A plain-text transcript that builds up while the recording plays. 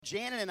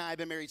Janet and I have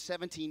been married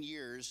 17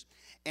 years,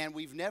 and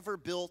we've never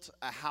built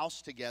a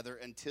house together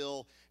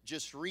until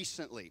just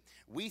recently.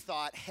 We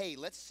thought, hey,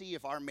 let's see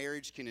if our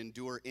marriage can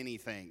endure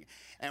anything.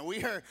 And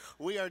we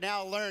are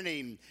now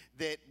learning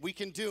that we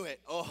can do it.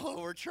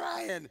 Oh, we're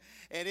trying.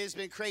 And it's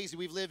been crazy.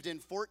 We've lived in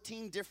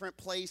 14 different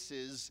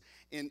places,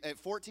 in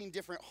 14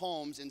 different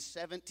homes in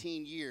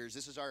 17 years.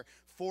 This is our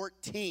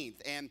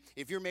 14th. And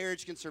if your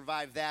marriage can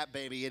survive that,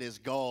 baby, it is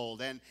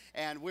gold.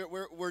 And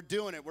we're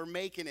doing it. We're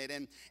making it.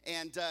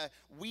 And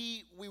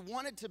we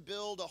wanted to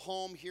build a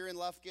home here in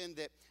Lufkin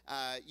that,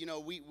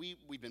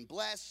 we've been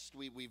blessed.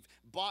 We've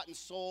bought and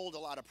sold a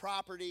lot of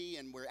property,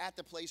 and we're at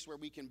the place where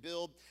we can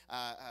build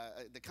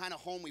the kind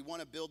of home we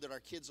want to build that our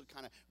kids will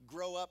kind of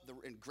grow up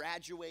and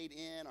graduate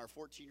in, our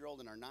 14-year-old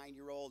and our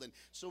 9-year-old. And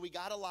so we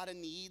got a lot of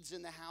needs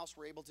in the house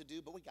we're able to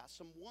do, but we got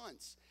some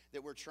wants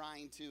that we're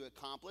trying to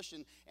accomplish.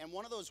 And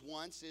one of those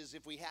wants is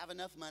if we have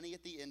enough money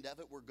at the end of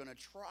it, we're going to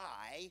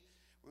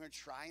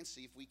try and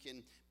see if we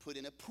can put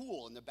in a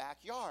pool in the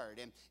backyard.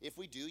 And if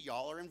we do,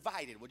 y'all are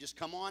invited. We'll just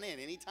come on in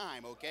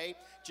anytime, okay?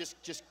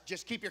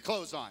 Just keep your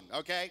clothes on,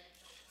 okay?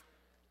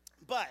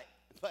 But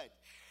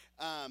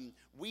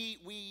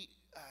we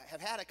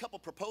have had a couple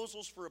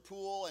proposals for a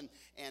pool,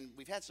 and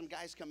we've had some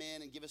guys come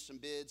in and give us some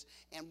bids.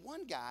 And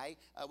one guy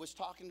was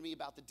talking to me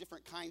about the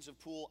different kinds of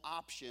pool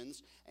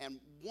options, and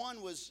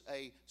one was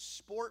a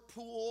sport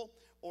pool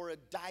or a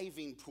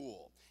diving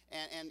pool.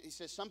 And he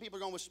says some people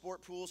are going with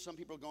sport pools, some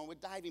people are going with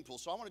diving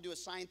pools. So I want to do a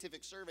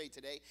scientific survey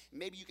today.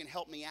 Maybe you can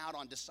help me out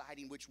on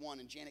deciding which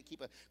one. And Janet,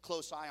 keep a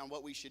close eye on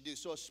what we should do.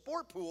 So a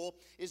sport pool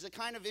is a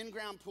kind of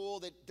in-ground pool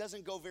that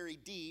doesn't go very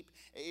deep.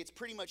 It's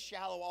pretty much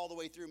shallow all the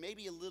way through,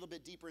 maybe a little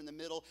bit deeper in the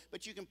middle.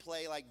 But you can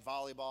play like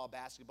volleyball,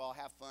 basketball,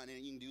 have fun, and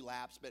you can do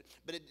laps. But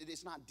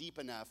it's not deep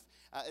enough.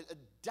 A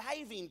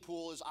diving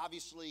pool is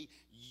obviously,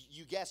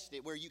 you guessed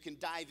it, where you can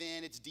dive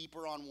in. It's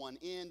deeper on one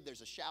end.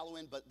 There's a shallow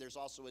end, but there's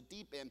also a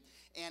deep end.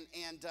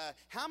 And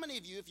how many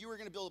of you, if you were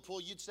going to build a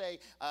pool, you'd say,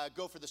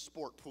 go for the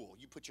sport pool?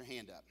 You put your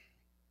hand up.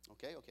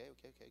 Okay,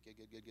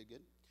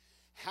 good.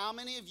 How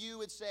many of you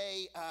would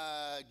say,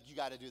 you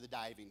got to do the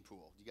diving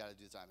pool? You got to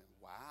do the diving.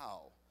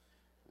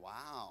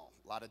 Wow,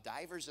 a lot of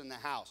divers in the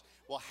house.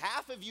 Well,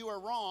 half of you are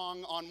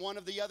wrong on one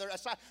of the other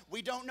side.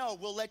 We don't know.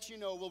 We'll let you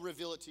know. We'll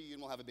reveal it to you,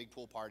 and we'll have a big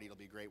pool party. It'll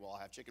be great. We'll all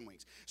have chicken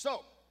wings.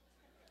 So,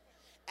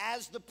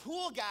 as the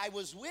pool guy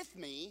was with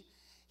me,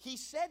 he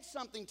said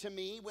something to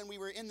me when we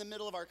were in the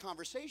middle of our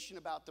conversation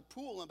about the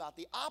pool and about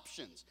the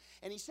options.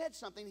 And he said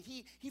something.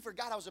 He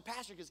forgot I was a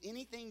pastor, because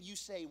anything you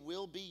say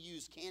will be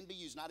used, can be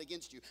used, not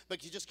against you,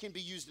 but you just can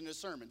be used in a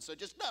sermon. So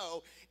just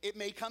know it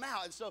may come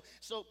out. And so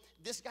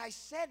this guy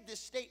said this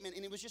statement,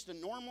 and it was just a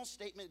normal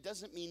statement. It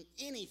doesn't mean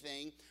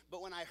anything.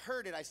 But when I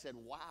heard it, I said,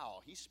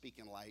 wow, he's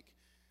speaking like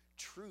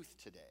truth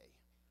today.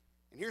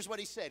 And here's what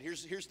he said.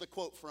 Here's the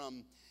quote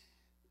from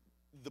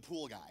the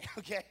pool guy,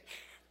 okay?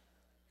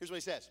 Here's what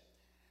he says.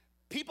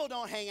 People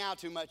don't hang out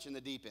too much in the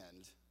deep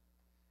end.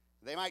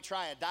 They might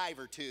try a dive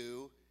or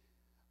two,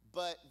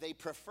 but they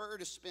prefer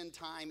to spend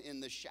time in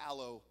the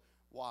shallow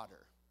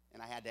water.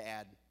 And I had to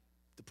add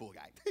the pool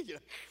guy.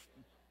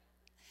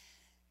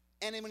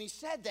 And then when he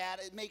said that,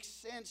 it makes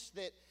sense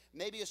that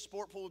maybe a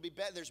sport pool would be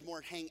better. There's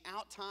more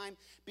hangout time,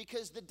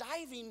 because the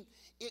diving,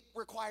 it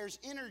requires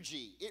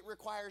energy. It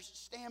requires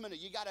stamina.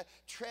 You got to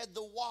tread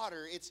the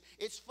water.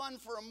 It's fun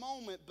for a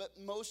moment, but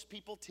most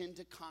people tend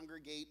to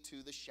congregate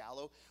to the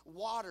shallow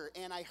water.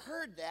 And I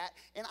heard that,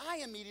 and I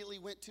immediately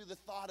went to the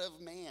thought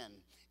of man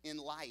in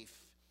life.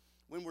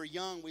 When we're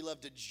young, we love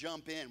to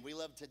jump in. We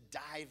love to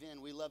dive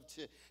in. We love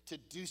to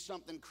do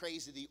something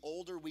crazy. The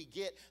older we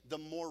get, the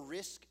more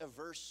risk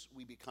averse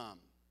we become.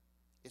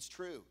 It's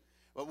true.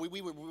 But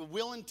we were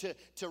willing to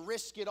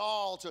risk it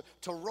all,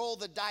 to roll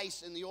the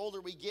dice. And the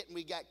older we get, and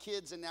we got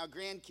kids and now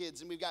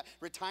grandkids, and we've got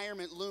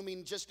retirement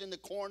looming just in the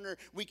corner,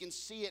 we can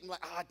see it and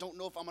like, I don't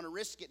know if I'm going to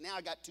risk it now.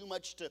 I got too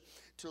much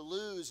to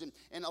lose.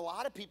 And a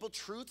lot of people,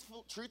 truth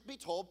be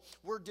told,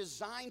 we're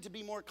designed to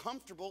be more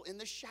comfortable in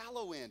the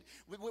shallow end,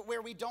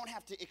 where we don't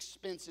have to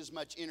expense as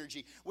much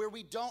energy, where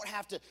we don't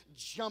have to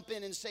jump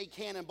in and say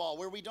cannonball,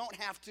 where we don't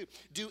have to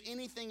do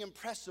anything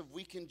impressive.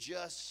 We can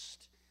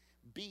just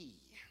be.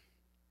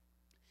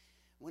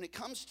 When it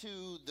comes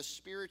to the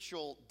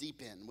spiritual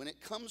deep end, when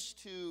it comes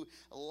to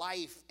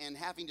life and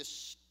having to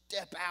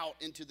step out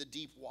into the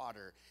deep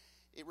water,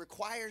 it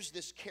requires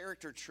this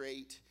character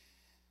trait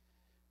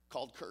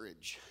called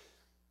courage.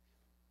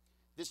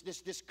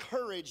 This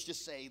courage to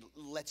say,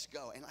 let's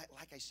go. And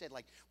like I said,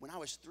 like when I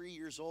was 3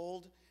 years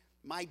old,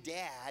 my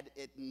dad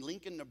at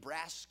Lincoln,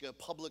 Nebraska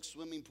public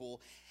swimming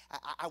pool,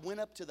 I went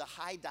up to the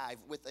high dive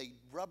with a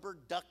rubber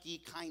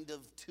ducky kind of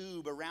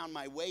tube around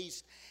my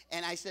waist,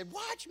 and I said,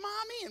 watch,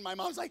 Mommy. And my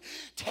mom's like,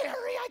 Terry,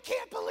 I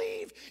can't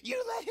believe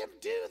you let him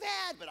do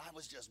that. But I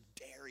was just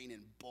daring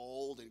and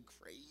bold and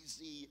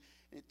crazy.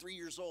 And at 3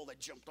 years old, I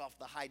jumped off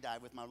the high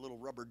dive with my little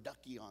rubber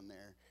ducky on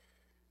there.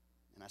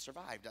 And I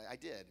survived. I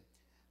did.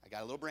 I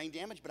got a little brain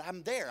damage, but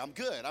I'm there. I'm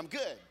good.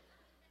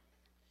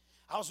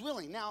 I was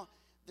willing. Now,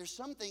 there's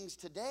some things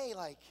today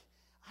like,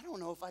 I don't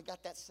know if I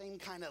got that same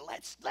kind of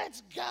let's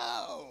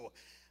go.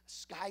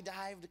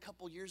 skydived a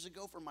couple years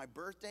ago for my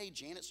birthday.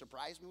 Janet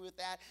surprised me with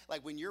that.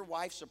 Like when your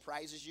wife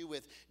surprises you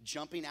with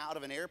jumping out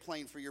of an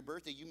airplane for your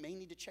birthday, you may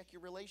need to check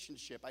your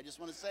relationship. I just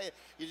want to say it.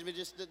 You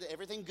just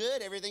everything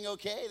good, everything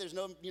okay. There's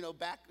no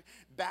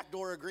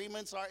backdoor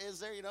agreements, is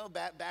there?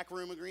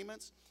 Backroom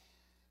agreements.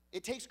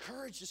 It takes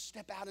courage to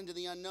step out into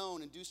the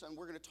unknown and do something.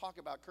 We're going to talk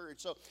about courage.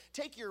 So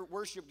take your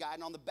worship guide,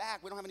 and on the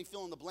back, we don't have any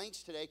fill in the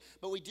blanks today,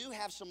 but we do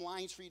have some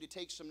lines for you to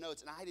take some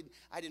notes. And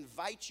I'd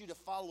invite you to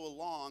follow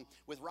along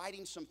with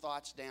writing some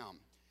thoughts down.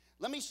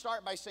 Let me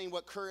start by saying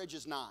what courage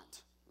is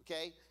not,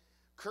 okay?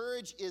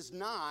 Courage is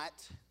not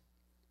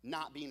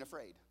being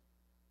afraid.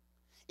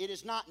 It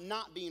is not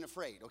being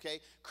afraid, okay?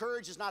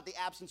 Courage is not the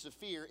absence of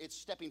fear. It's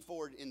stepping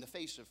forward in the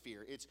face of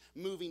fear. It's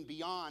moving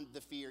beyond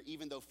the fear,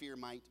 even though fear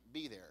might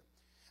be there.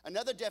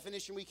 Another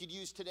definition we could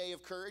use today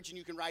of courage, and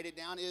you can write it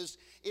down, is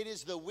it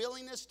is the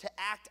willingness to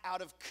act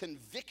out of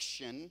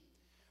conviction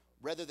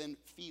rather than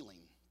feeling.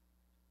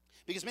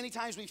 Because many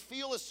times we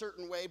feel a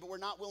certain way, but we're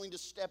not willing to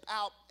step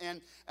out,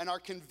 and our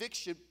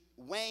conviction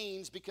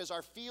wanes because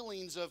our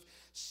feelings of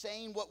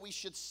saying what we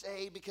should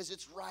say because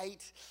it's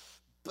right,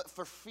 but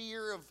for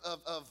fear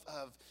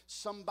of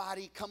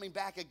somebody coming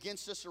back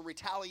against us or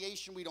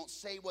retaliation, we don't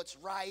say what's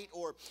right,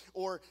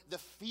 or the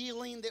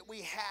feeling that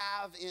we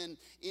have in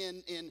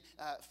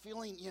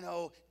feeling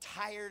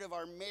tired of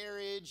our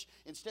marriage.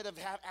 Instead of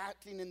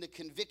acting in the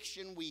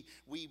conviction,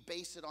 we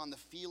base it on the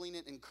feeling.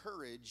 And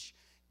courage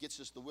gets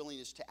us the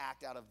willingness to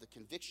act out of the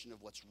conviction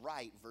of what's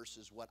right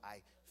versus what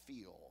I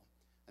feel.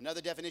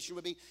 Another definition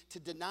would be to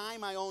deny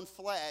my own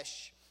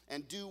flesh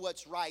and do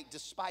what's right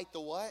despite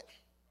the what?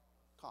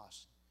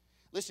 Cost.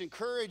 Listen,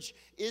 courage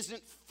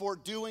isn't for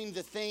doing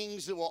the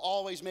things that will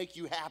always make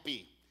you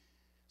happy.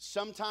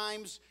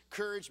 Sometimes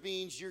courage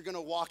means you're going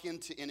to walk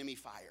into enemy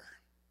fire.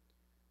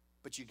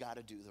 But you got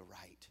to do the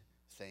right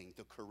thing,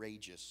 the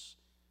courageous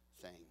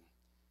thing.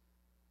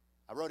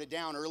 I wrote it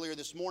down earlier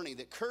this morning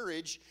that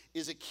courage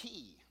is a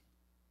key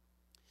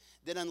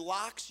that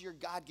unlocks your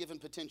God-given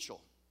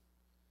potential.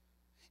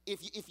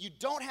 If you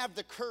don't have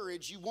the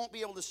courage, you won't be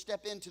able to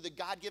step into the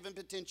God-given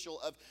potential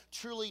of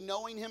truly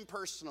knowing Him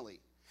personally,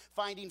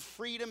 finding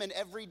freedom in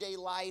everyday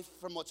life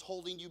from what's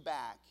holding you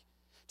back,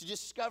 to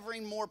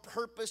discovering more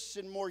purpose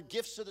and more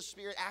gifts of the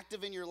Spirit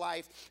active in your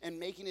life and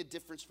making a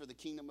difference for the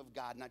kingdom of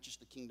God, not just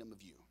the kingdom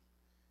of you.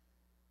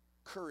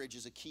 Courage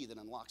is a key that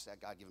unlocks that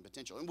God-given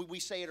potential. And we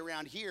say it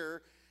around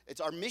here,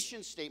 it's our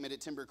mission statement at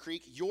Timber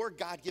Creek. Your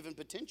God-given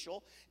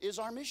potential is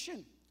our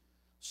mission.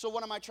 So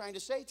what am I trying to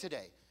say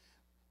today?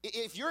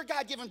 If your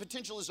God-given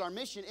potential is our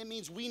mission, it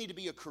means we need to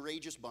be a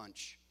courageous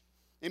bunch.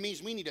 It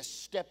means we need to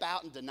step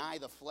out and deny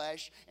the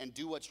flesh and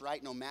do what's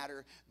right no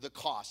matter the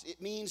cost.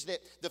 It means that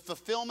the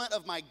fulfillment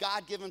of my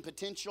God-given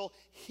potential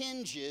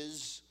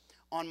hinges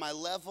on my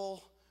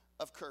level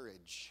of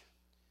courage.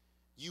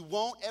 You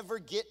won't ever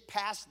get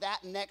past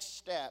that next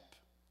step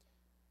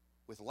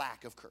with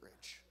lack of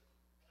courage.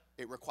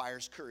 It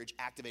requires courage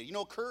activated.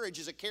 Courage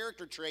is a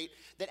character trait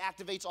that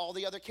activates all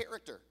the other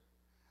character.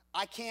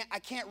 I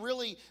can't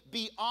really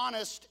be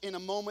honest in a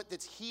moment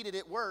that's heated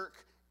at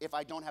work if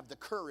I don't have the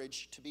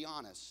courage to be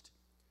honest.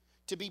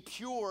 To be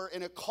pure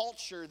in a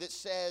culture that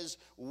says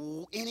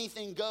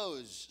anything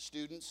goes,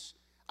 students,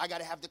 I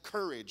got to have the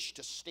courage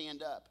to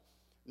stand up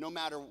no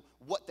matter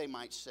what they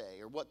might say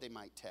or what they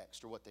might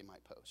text or what they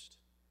might post.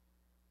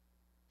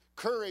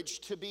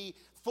 Courage to be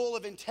full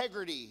of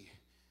integrity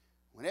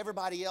when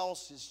everybody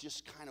else is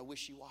just kind of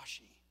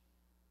wishy-washy.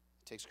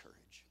 It takes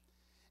courage.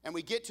 And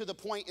we get to the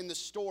point in the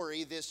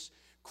story, this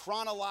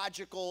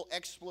chronological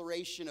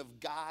exploration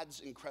of God's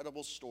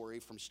incredible story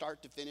from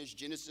start to finish,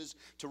 Genesis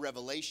to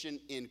Revelation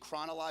in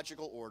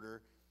chronological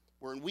order.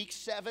 We're in week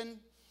 7.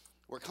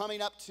 We're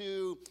coming up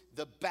to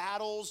the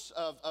battles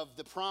of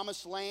the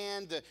promised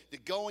land, the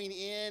going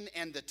in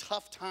and the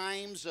tough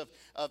times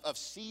of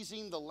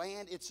seizing the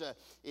land. It's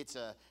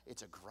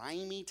a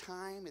grimy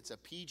time. It's a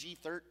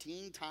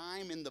PG-13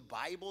 time in the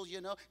Bible,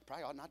 You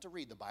probably ought not to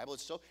read the Bible.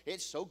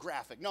 It's so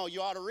graphic. No,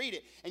 you ought to read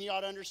it, and you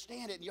ought to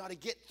understand it, and you ought to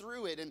get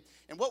through it.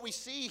 And what we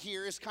see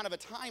here is kind of a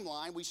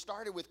timeline. We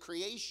started with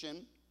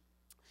creation,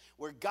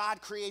 where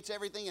God creates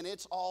everything and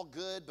it's all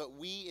good, but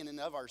we in and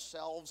of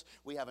ourselves,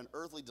 we have an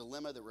earthly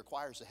dilemma that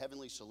requires a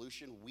heavenly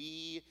solution.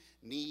 We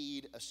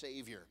need a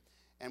Savior.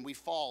 And we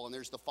fall, and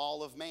there's the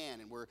fall of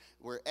man, and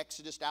we're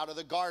exodused out of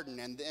the garden,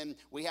 and then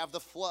we have the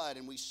flood,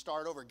 and we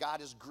start over.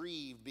 God is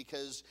grieved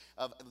because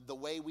of the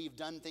way we've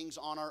done things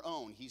on our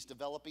own. He's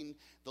developing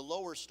the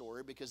lower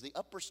story because the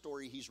upper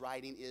story he's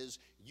writing is,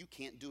 you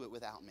can't do it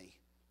without me.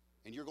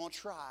 And you're going to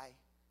try.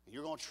 And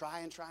you're going to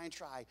try and try and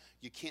try.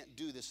 You can't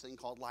do this thing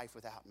called life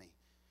without me.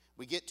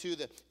 We get to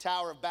the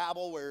Tower of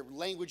Babel where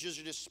languages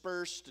are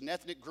dispersed and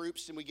ethnic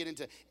groups, and we get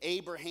into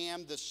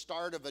Abraham, the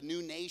start of a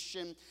new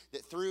nation,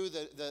 that through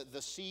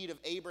the seed of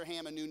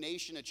Abraham, a new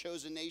nation, a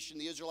chosen nation,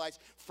 the Israelites.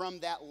 From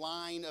that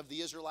line of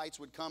the Israelites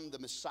would come the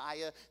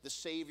Messiah, the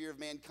Savior of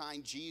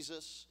mankind,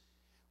 Jesus.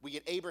 We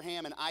get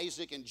Abraham and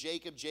Isaac and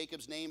Jacob.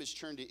 Jacob's name is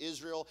turned to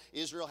Israel.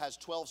 Israel has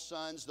 12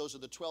 sons. Those are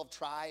the 12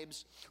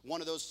 tribes.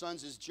 One of those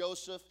sons is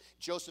Joseph.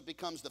 Joseph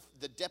becomes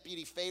the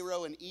deputy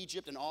Pharaoh in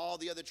Egypt, and all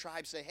the other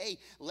tribes say, hey,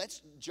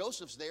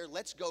 Joseph's there.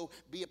 Let's go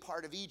be a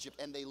part of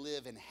Egypt. And they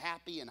live in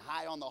happy and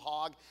high on the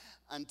hog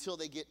until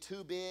they get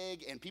too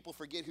big and people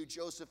forget who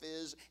Joseph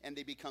is, and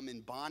they become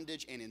in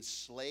bondage and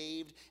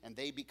enslaved, and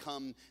they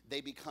become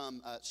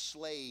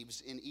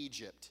slaves in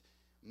Egypt.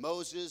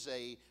 Moses,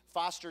 a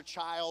foster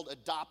child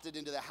adopted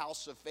into the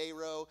house of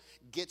Pharaoh,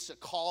 gets a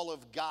call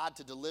of God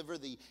to deliver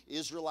the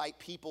Israelite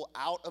people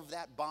out of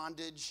that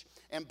bondage.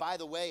 And by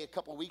the way, a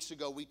couple weeks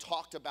ago, we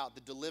talked about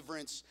the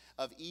deliverance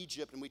of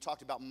Egypt, and we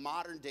talked about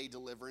modern day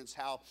deliverance,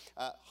 how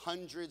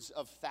hundreds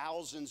of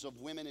thousands of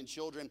women and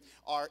children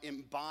are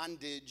in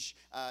bondage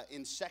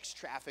in sex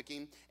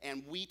trafficking.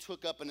 And we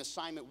took up an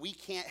assignment. We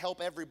can't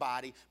help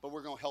everybody, but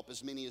we're going to help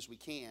as many as we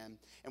can.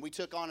 And we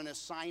took on an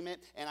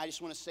assignment, and I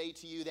just want to say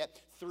to you that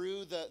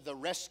through the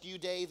rescue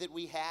day that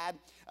we had,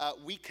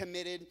 we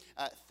committed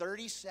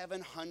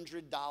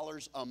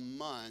 $3,700 a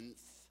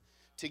month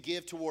to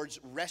give towards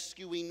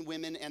rescuing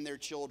women and their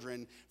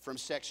children from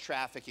sex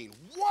trafficking.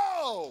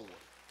 Whoa!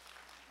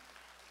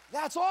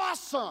 That's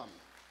awesome!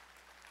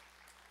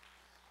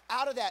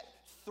 Out of that,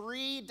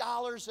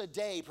 $3 a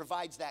day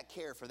provides that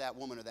care for that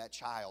woman or that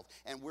child,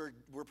 and we're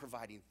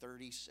providing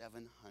 $3,700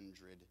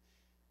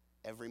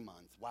 every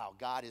month. Wow,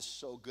 God is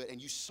so good.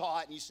 And you saw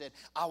it and you said,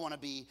 I want to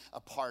be a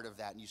part of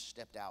that, and you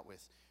stepped out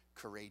with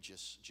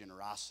courageous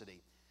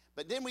generosity.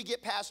 But then we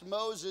get past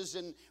Moses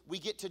and we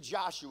get to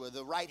Joshua,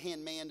 the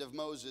right-hand man of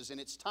Moses, and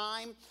it's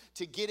time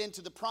to get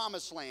into the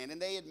promised land.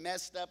 And they had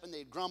messed up and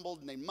they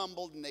grumbled and they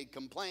mumbled and they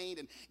complained,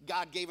 and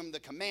God gave them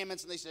the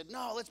commandments, and they said,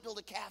 no, let's build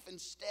a calf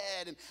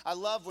instead. And I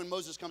love when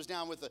Moses comes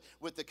down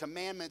with the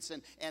commandments,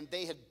 and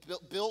they had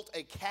built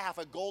a calf,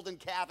 a golden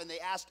calf, and they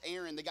asked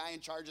Aaron, the guy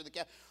in charge of the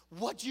calf,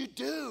 what'd you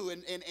do?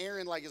 And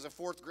Aaron, like as a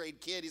fourth grade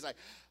kid, he's like,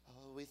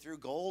 oh, we threw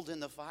gold in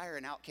the fire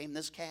and out came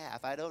this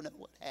calf. I don't know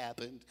what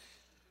happened.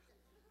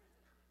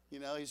 You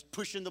know, he's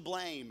pushing the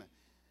blame.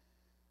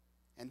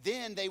 And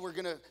then they were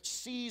going to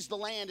seize the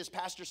land, as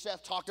Pastor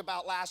Seth talked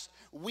about last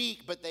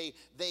week, but they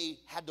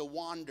had to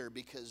wander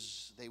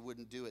because they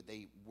wouldn't do it.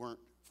 They weren't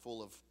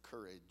full of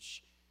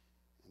courage.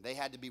 And they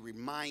had to be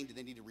reminded.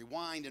 They need to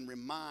rewind and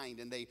remind,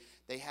 and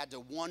they had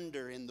to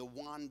wonder in the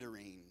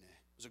wandering.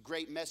 It was a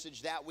great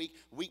message that week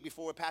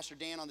before with Pastor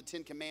Dan on the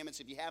 10 Commandments.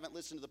 If you haven't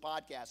listened to the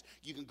podcast,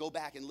 you can go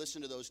back and listen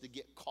to those to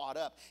get caught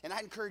up. And I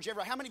encourage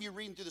everyone, how many of you are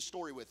reading through the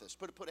story with us?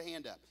 Put a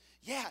hand up.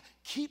 Yeah,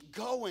 keep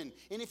going.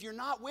 And if you're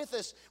not with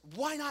us,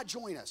 why not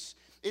join us?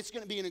 It's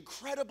going to be an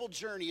incredible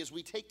journey as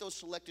we take those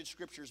selected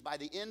scriptures. By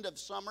the end of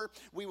summer,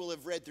 we will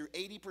have read through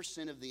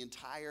 80% of the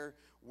entire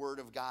Word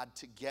of God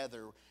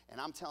together. And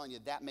I'm telling you,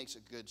 that makes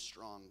a good,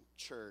 strong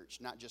church.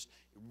 Not just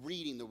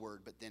reading the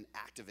Word, but then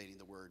activating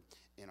the Word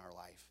in our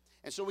life.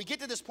 And so we get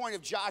to this point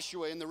of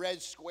Joshua in the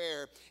Red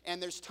Square, and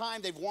there's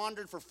time. They've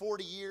wandered for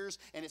 40 years,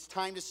 and it's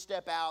time to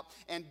step out.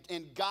 And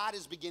God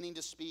is beginning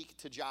to speak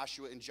to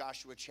Joshua in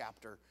Joshua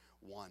chapter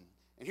 1.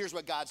 And here's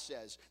what God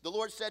says. The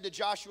Lord said to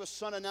Joshua,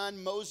 son of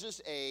Nun, Moses'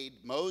 aide,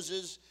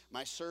 Moses,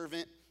 my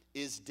servant,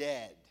 is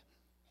dead.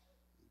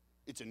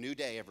 It's a new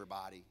day,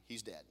 everybody.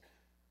 He's dead.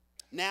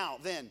 Now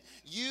then,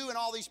 you and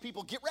all these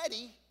people get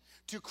ready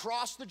to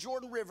cross the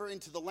Jordan River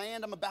into the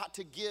land I'm about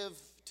to give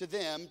to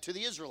them, to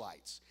the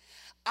Israelites.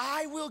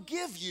 I will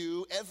give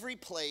you every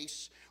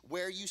place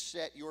where you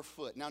set your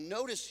foot. Now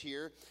notice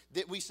here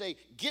that we say,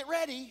 get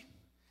ready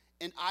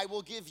and I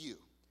will give you.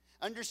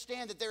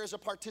 Understand that there is a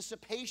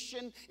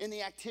participation in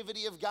the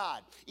activity of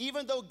God.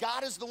 Even though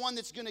God is the one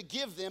that's going to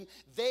give them,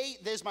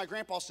 as my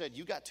grandpa said,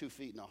 you got 2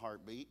 feet and a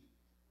heartbeat.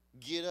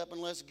 Get up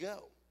and let's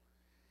go.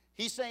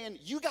 He's saying,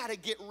 you got to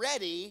get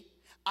ready.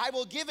 I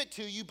will give it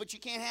to you, but you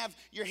can't have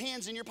your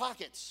hands in your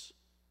pockets.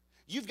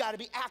 You've got to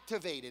be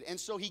activated. And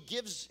so he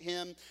gives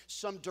him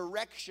some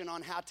direction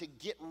on how to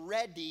get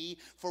ready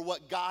for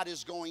what God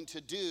is going to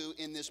do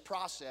in this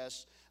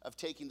process of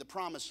taking the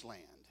promised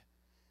land.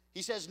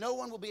 He says, no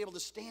one will be able to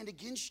stand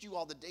against you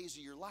all the days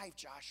of your life,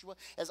 Joshua.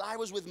 As I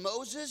was with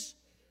Moses,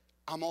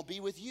 I'm going to be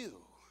with you.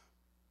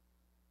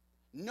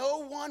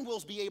 No one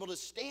will be able to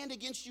stand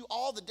against you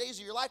all the days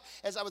of your life.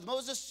 As I was with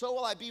Moses, so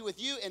will I be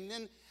with you. And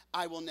then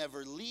I will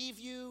never leave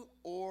you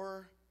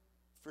or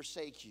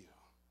forsake you.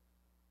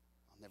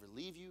 I'll never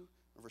leave you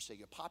or forsake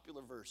you. A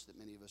popular verse that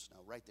many of us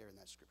know right there in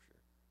that scripture.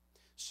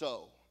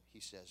 So, he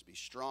says, be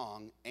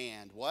strong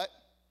and what?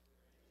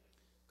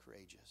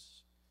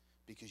 Courageous.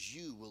 Because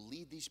you will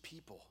lead these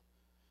people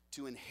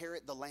to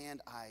inherit the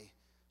land I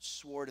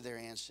swore to their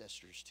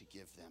ancestors to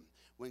give them.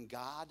 When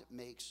God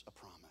makes a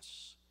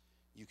promise,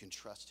 you can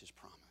trust his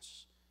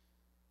promise.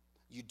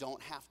 You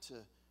don't have to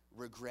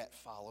regret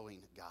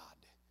following God.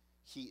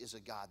 He is a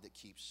God that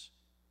keeps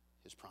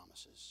his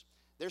promises.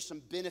 There's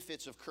some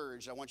benefits of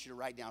courage I want you to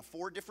write down.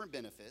 4 different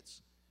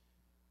benefits.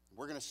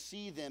 We're going to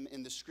see them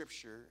in the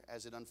scripture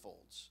as it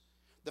unfolds.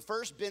 The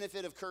first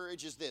benefit of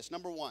courage is this.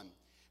 Number 1,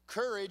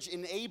 courage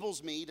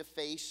enables me to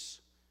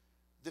face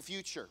the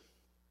future.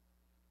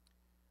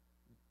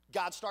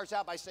 God starts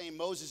out by saying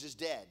Moses is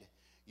dead.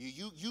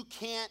 You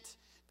can't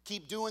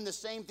keep doing the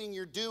same thing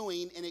you're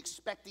doing and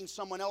expecting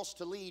someone else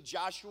to lead.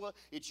 Joshua,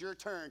 it's your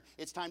turn.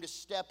 It's time to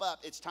step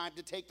up. It's time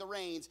to take the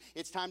reins.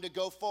 It's time to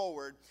go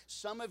forward.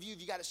 Some of you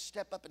got to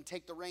step up and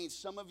take the reins.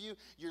 Some of you,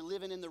 you're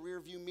living in the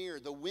rearview mirror.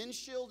 The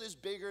windshield is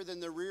bigger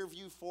than the rear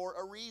view for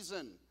a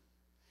reason.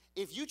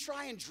 If you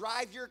try and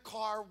drive your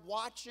car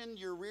watching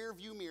your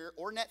rearview mirror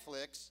or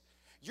Netflix,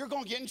 you're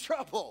going to get in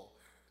trouble.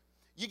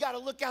 You got to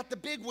look out the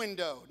big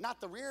window,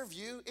 not the rear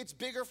view. It's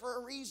bigger for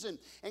a reason.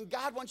 And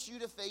God wants you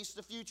to face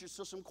the future.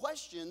 So some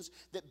questions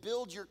that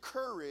build your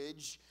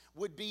courage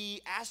would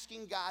be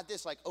asking God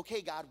this, like,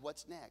 okay, God,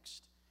 what's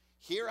next?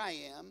 Here I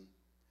am.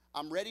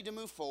 I'm ready to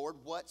move forward.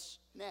 What's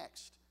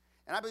next?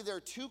 And I believe there are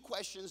two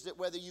questions that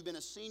whether you've been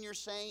a senior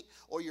saint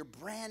or you're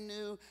brand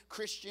new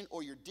Christian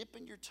or you're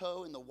dipping your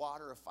toe in the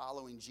water of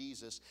following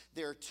Jesus,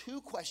 there are two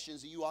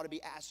questions that you ought to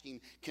be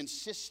asking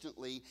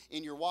consistently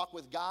in your walk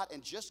with God,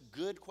 and just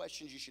good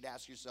questions you should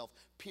ask yourself,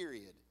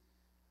 period.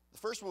 The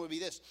first one would be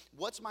this: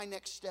 what's my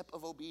next step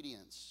of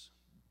obedience?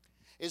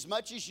 As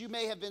much as you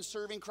may have been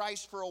serving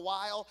Christ for a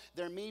while,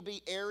 there may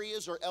be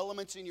areas or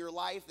elements in your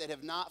life that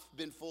have not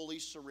been fully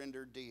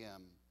surrendered to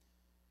Him,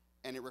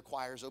 and it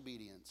requires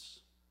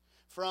obedience.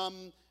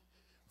 From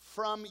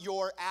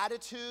your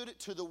attitude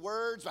to the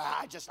words,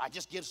 I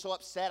just get so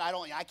upset,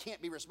 I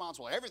can't be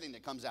responsible for everything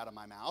that comes out of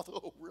my mouth.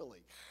 Oh,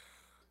 really?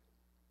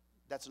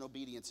 That's an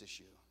obedience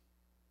issue.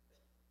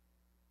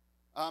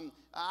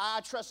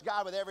 I trust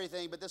God with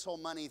everything, but this whole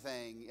money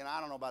thing, I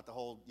don't know about the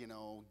whole,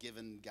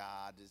 giving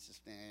God.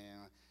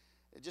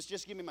 It's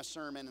just give me my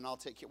sermon and I'll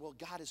take care. Well,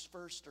 God is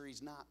first, or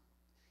He's not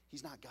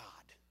God.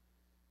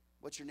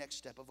 What's your next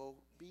step of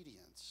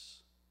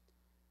obedience?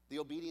 The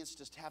obedience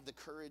to have the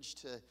courage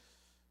to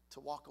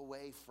walk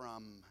away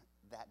from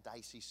that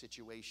dicey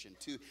situation,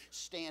 to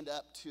stand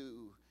up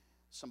to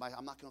somebody.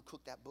 I'm not going to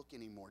cook that book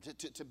anymore.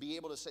 To be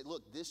able to say,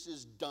 look, this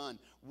is done.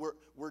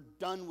 We're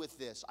done with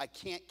this. I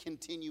can't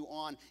continue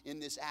on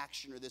in this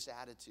action or this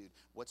attitude.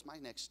 What's my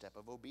next step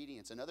of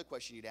obedience? Another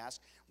question you'd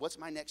ask, what's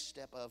my next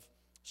step of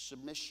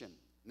submission?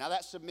 Now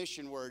that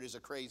submission word is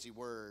a crazy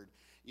word.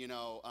 You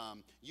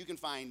can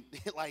find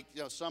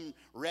some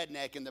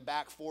redneck in the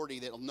back 40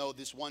 that'll know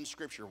this one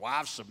scripture.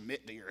 Wives,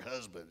 submit to your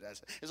husband.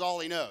 That's all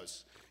he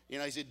knows.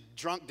 He's a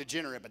drunk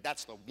degenerate, but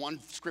that's the one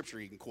scripture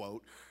he can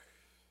quote.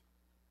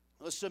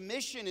 Well,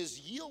 submission is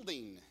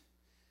yielding.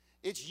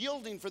 It's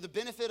yielding for the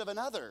benefit of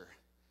another.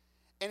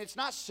 And it's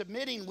not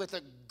submitting with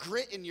a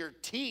grit in your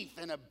teeth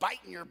and a bite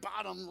in your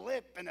bottom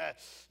lip and a,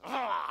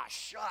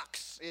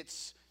 shucks.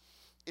 It's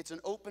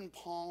an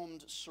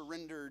open-palmed,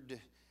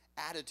 surrendered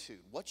attitude.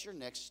 What's your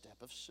next step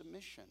of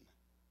submission?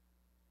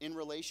 In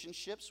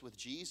relationships with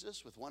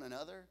Jesus, with one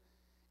another,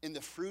 in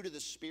the fruit of the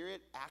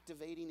Spirit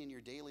activating in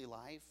your daily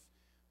life,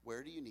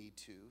 where do you need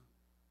to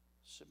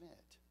submit?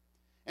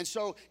 And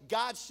so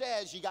God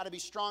says you got to be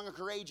strong and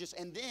courageous,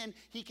 and then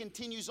He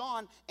continues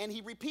on and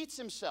He repeats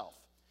Himself.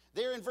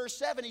 There in verse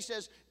 7 He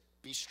says,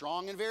 be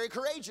strong and very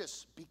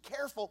courageous. Be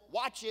careful.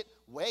 Watch it.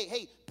 Wait.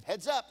 Hey,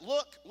 heads up.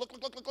 Look.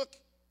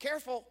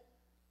 Careful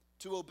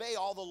to obey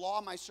all the law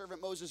my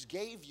servant Moses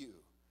gave you,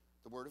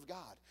 the word of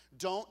God.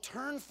 Don't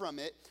turn from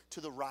it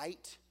to the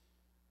right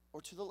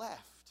or to the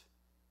left.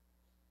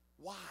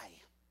 Why?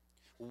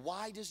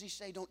 Why does He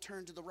say don't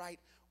turn to the right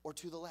or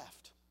to the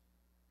left?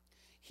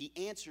 He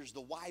answers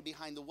the why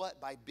behind the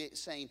what by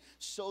saying,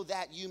 so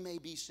that you may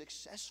be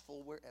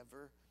successful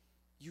wherever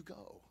you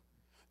go.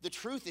 The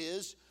truth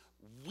is,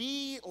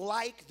 we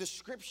like the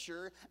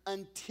scripture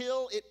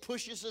until it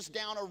pushes us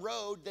down a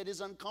road that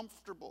is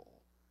uncomfortable.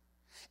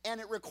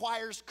 And it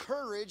requires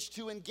courage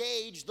to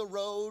engage the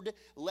road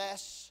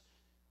less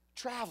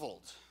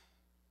traveled.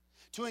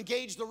 To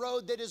engage the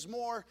road that is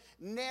more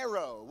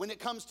narrow when it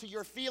comes to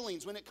your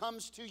feelings, when it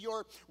comes to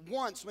your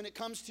wants, when it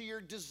comes to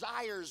your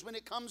desires, when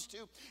it comes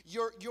to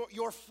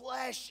your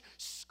flesh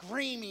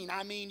screaming.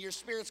 Your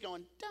spirit's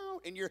going,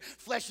 don't, and your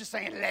flesh is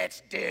saying,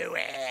 let's do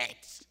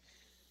it.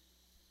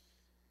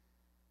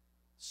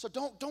 So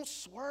don't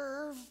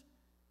swerve.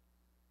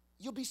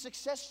 You'll be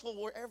successful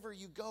wherever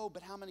you go,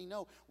 but how many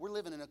know we're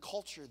living in a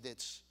culture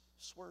that's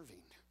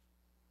swerving,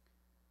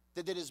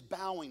 that is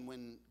bowing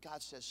when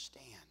God says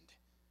stand,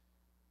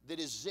 that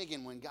is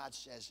zigging when God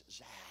says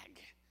zag.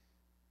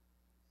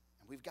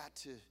 And we've got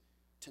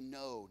to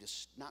know, to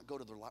not go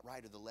to the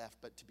right or the left,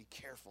 but to be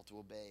careful to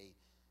obey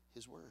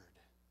His word.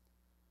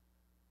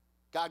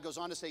 God goes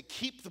on to say,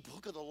 keep the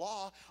book of the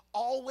law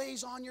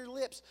always on your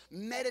lips.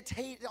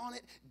 Meditate on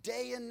it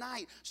day and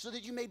night so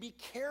that you may be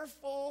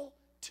careful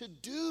to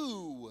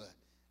do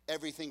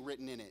everything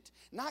written in it.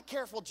 Not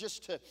careful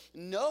just to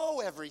know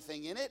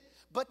everything in it,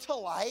 but to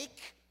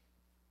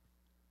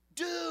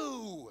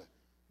do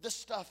the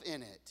stuff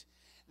in it.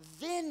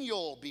 Then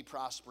you'll be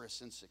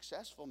prosperous and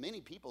successful.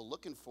 Many people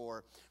looking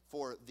for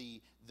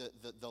the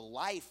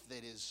life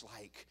that is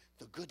like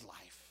the good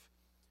life.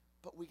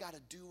 But we got to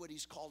do what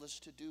he's called us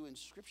to do in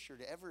Scripture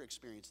to ever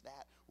experience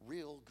that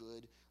real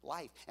good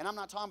life. And I'm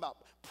not talking about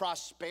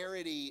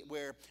prosperity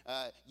where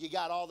you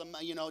got all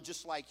the,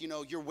 just like,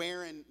 you're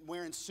wearing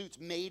suits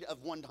made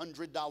of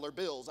 $100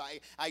 bills.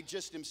 I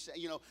just am,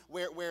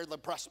 where the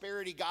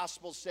prosperity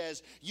gospel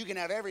says you can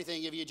have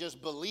everything if you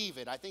just believe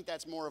it. I think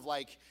that's more of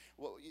like,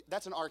 well,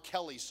 that's an R.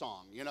 Kelly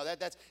song.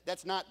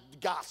 That's not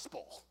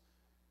gospel.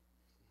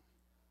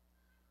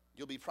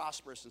 You'll be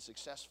prosperous and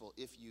successful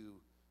if you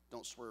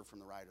don't swerve from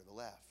the right or the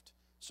left.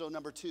 So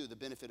number 2, the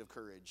benefit of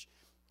courage.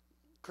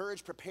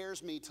 Courage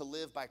prepares me to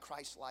live by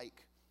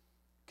Christ-like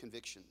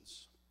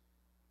convictions.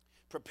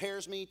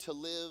 Prepares me to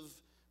live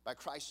by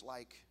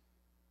Christ-like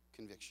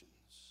convictions.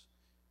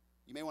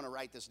 You may want to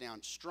write this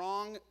down.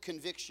 Strong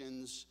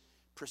convictions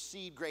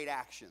precede great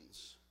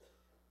actions.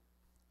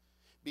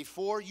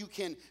 Before you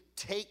can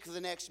take the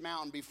next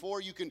mountain,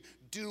 before you can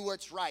do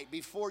what's right,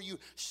 before you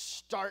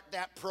start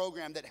that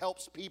program that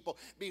helps people,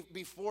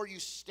 before you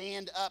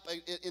stand up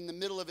in the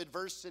middle of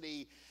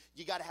adversity,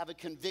 you got to have a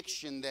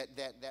conviction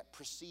that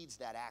precedes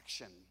that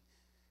action.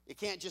 It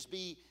can't just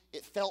be,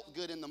 it felt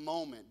good in the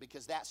moment,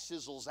 because that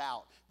sizzles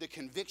out. The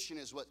conviction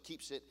is what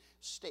keeps it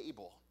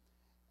stable.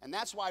 And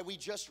that's why we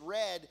just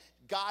read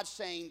God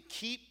saying,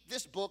 keep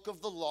this book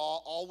of the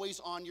law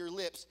always on your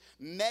lips.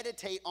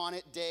 Meditate on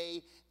it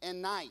day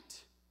and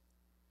night.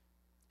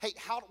 Hey,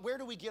 where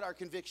do we get our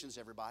convictions,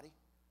 everybody?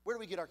 Where do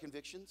we get our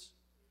convictions?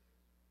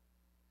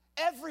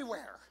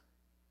 Everywhere.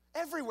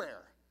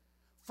 Everywhere.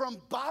 From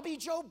Bobby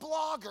Joe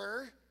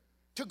Blogger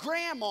to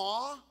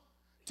grandma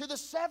to the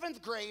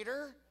 7th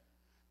grader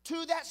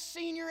to that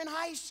senior in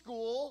high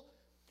school,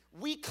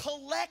 we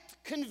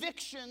collect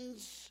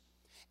convictions.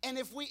 And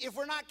if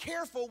we're not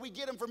careful, we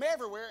get them from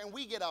everywhere, and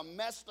we get a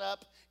messed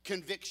up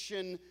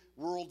conviction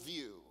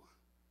worldview.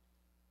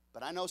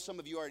 But I know some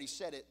of you already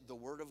said it. The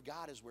Word of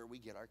God is where we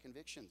get our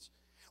convictions.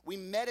 We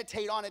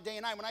meditate on it day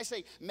and night. When I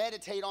say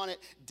meditate on it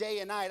day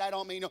and night, I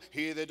don't mean,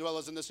 he that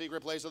dwelleth in the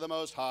secret place of the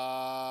Most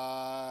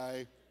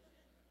High,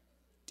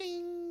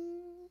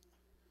 ding,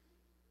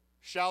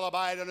 shall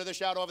abide under the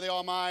shadow of the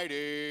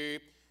Almighty.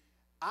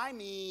 I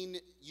mean,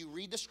 you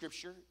read the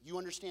Scripture, you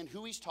understand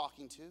who he's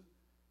talking to,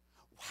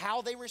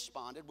 how they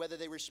responded, whether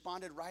they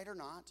responded right or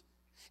not,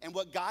 and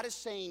what God is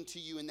saying to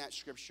you in that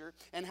Scripture,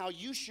 and how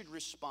you should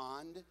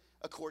respond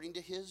according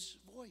to his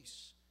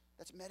voice.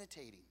 That's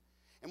meditating.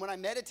 And when I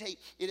meditate,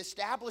 it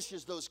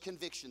establishes those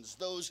convictions,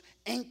 those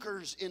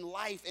anchors in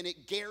life, and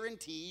it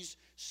guarantees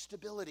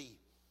stability.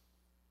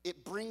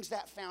 It brings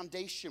that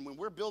foundation. When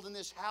we're building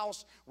this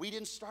house, we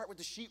didn't start with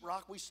the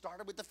sheetrock, we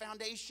started with the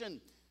foundation.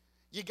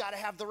 You got to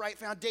have the right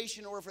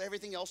foundation in order for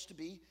everything else to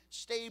be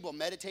stable.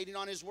 Meditating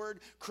on his word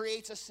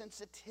creates a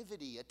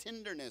sensitivity, a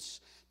tenderness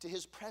to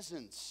his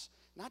presence,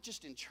 not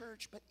just in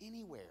church, but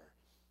anywhere,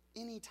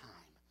 anytime.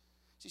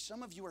 See,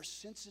 some of you are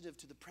sensitive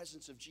to the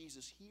presence of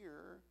Jesus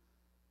here,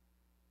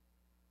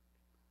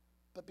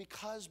 but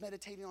because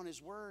meditating on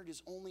his word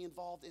is only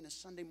involved in a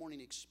Sunday morning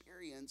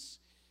experience,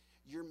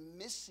 you're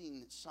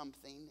missing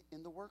something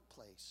in the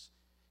workplace,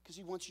 because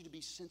he wants you to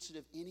be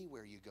sensitive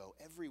anywhere you go,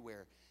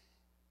 everywhere,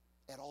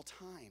 at all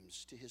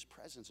times, to his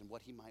presence and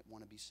what he might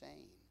want to be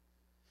saying.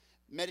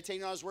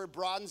 Meditating on his word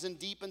broadens and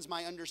deepens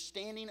my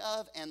understanding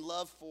of and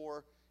love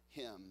for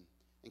him.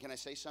 And can I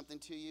say something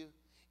to you?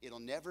 It'll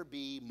never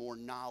be more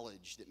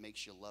knowledge that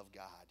makes you love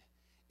God.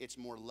 It's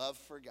more love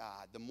for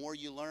God. The more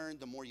you learn,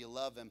 the more you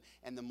love him.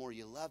 And the more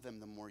you love him,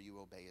 the more you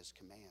obey his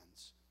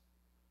commands.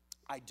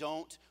 I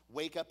don't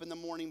wake up in the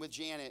morning with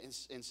Janet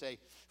and say,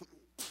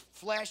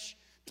 flesh,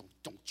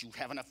 don't you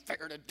have an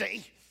affair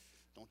today?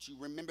 Don't you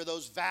remember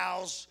those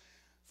vows?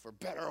 For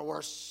better or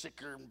worse,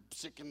 sick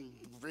and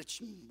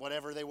rich, and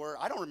whatever they were.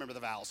 I don't remember the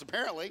vows,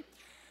 apparently.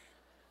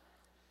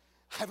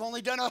 I've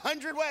only done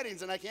 100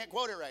 weddings, and I can't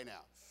quote it right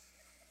now.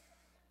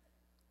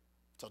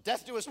 So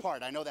death do his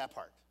part. I know that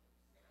part.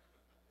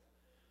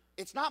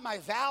 It's not my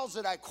vows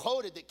that I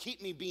quoted that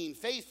keep me being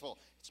faithful.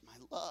 It's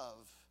my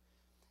love.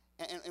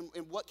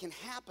 And what can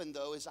happen,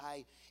 though, is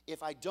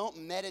if I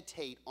don't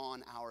meditate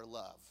on our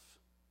love,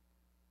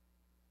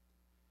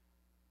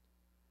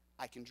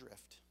 I can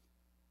drift.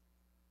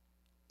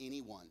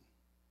 Anyone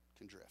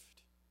can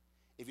drift.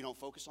 If you don't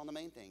focus on the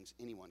main things,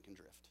 anyone can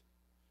drift.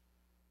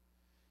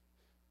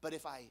 But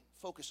if I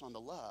focus on the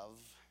love,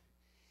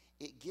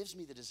 it gives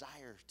me the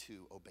desire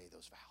to obey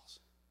those vows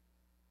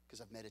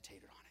because I've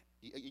meditated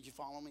on it. You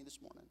follow me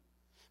this morning?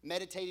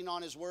 Meditating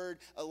on his word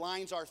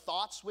aligns our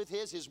thoughts with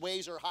his. His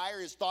ways are higher.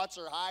 His thoughts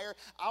are higher.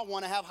 I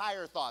want to have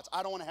higher thoughts.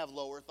 I don't want to have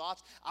lower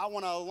thoughts. I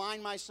want to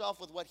align myself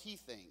with what he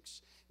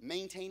thinks.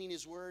 Maintaining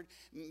his word,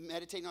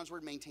 meditating on his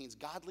word maintains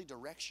godly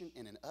direction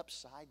in an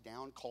upside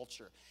down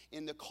culture.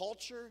 In the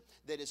culture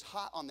that is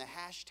hot on the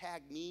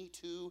hashtag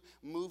 #MeToo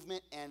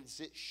movement, as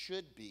it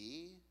should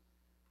be,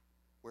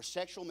 where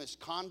sexual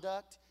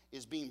misconduct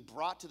is being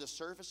brought to the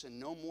surface and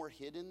no more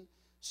hidden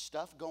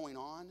stuff going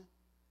on,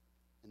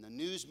 and the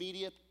news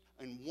media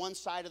in one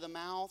side of the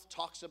mouth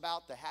talks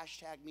about the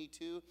hashtag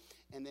 #MeToo,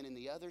 and then in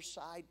the other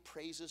side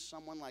praises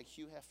someone like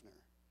Hugh Hefner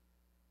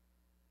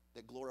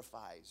that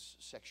glorifies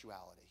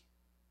sexuality.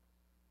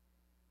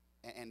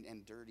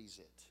 and dirties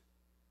it,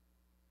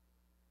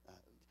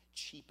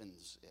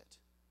 cheapens it.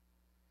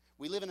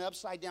 We live in an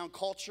upside-down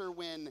culture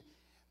when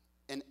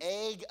an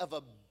egg of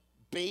a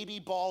baby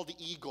bald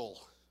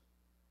eagle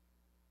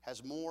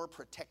has more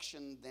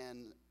protection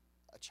than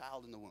a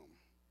child in the womb.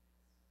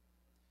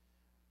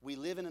 We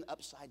live in an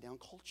upside-down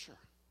culture.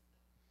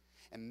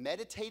 And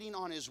meditating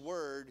on His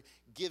Word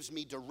gives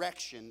me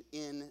direction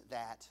in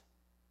that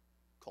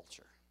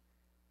culture.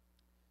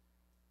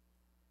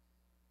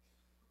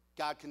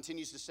 God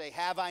continues to say,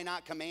 have I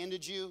not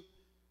commanded you?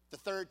 The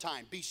third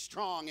time, be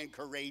strong and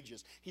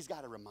courageous. He's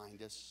got to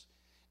remind us.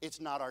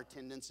 It's not our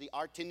tendency.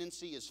 Our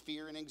tendency is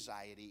fear and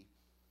anxiety.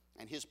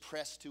 And His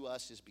press to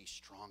us is be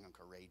strong and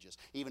courageous,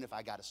 even if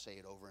I got to say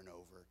it over and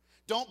over.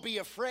 Don't be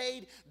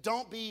afraid.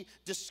 Don't be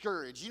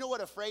discouraged. You know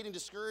what afraid and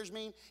discouraged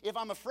mean? If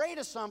I'm afraid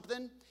of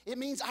something, it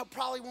means I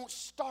probably won't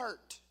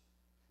start.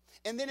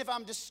 And then if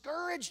I'm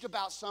discouraged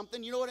about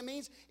something, you know what it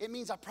means? It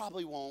means I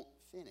probably won't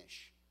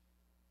finish.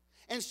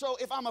 And so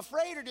if I'm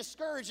afraid or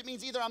discouraged, it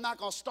means either I'm not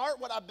going to start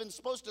what I've been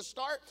supposed to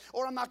start,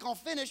 or I'm not going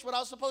to finish what I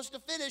was supposed to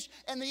finish,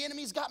 and the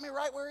enemy's got me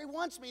right where he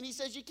wants me. And he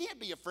says, you can't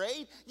be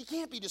afraid. You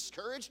can't be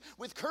discouraged.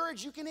 With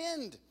courage, you can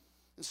end.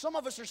 And some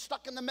of us are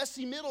stuck in the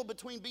messy middle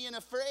between being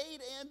afraid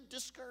and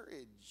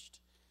discouraged.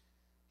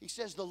 He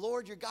says, the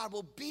Lord your God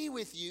will be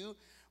with you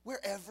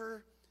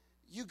wherever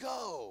you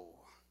go.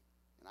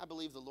 And I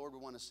believe the Lord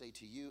would want to say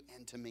to you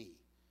and to me,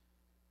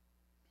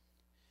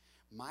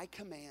 my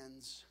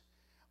commands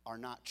are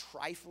not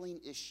trifling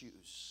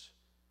issues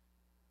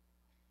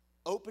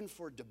open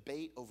for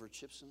debate over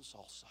chips and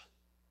salsa.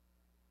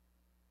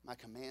 My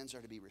commands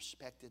are to be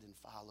respected and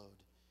followed,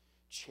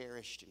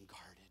 cherished and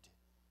guarded.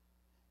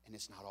 And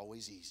it's not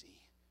always easy,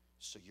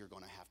 so you're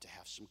going to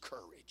have some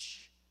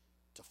courage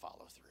to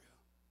follow through.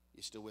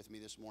 You still with me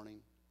this morning?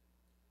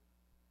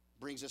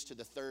 Brings us to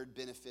the third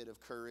benefit of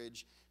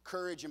courage.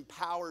 Courage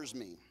empowers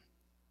me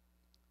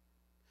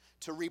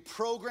to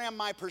reprogram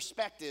my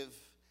perspective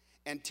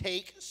and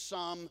take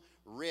some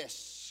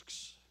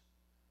risks.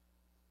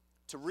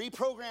 To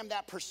reprogram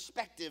that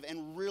perspective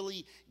and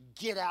really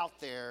get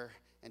out there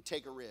and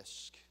take a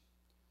risk.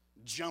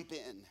 Jump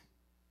in.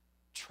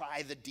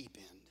 Try the deep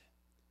end.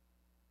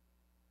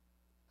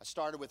 I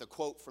started with a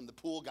quote from the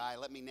pool guy.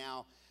 Let me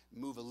now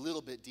move a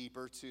little bit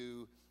deeper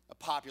to a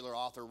popular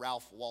author,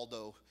 Ralph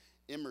Waldo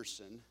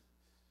Emerson.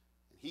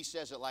 He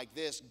says it like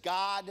this: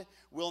 God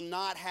will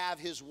not have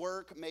His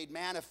work made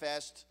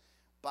manifest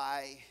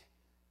by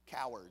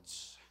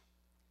cowards.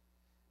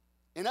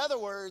 In other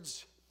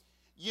words,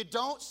 you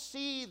don't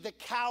see the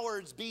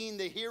cowards being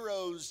the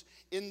heroes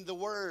in the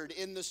word,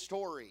 in the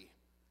story.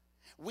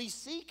 We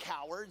see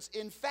cowards.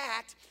 In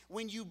fact,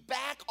 when you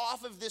back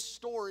off of this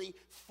story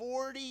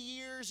 40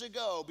 years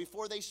ago,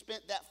 before they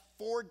spent that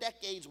 4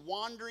 decades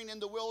wandering in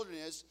the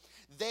wilderness,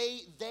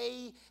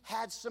 they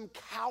had some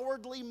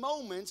cowardly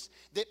moments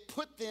that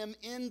put them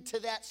into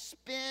that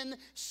spin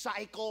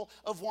cycle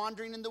of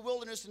wandering in the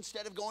wilderness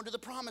instead of going to the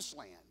promised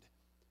land.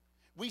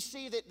 We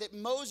see that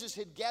Moses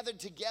had gathered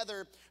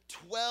together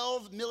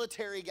 12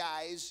 military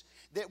guys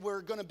that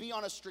were going to be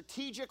on a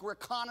strategic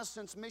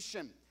reconnaissance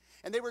mission.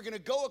 And they were going to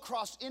go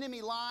across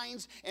enemy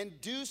lines and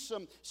do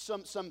some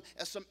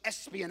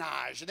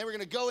espionage. And they were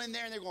going to go in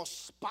there and they were going to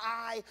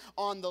spy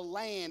on the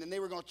land. And they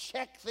were going to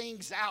check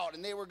things out.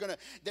 And they were going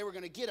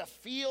to get a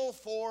feel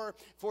for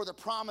the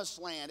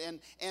promised land.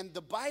 And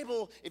the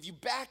Bible, if you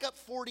back up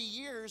 40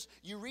 years,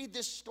 you read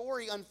this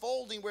story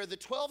unfolding where the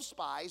 12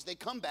 spies, they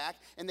come back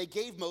and they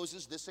gave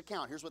Moses this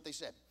account. Here's what they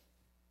said.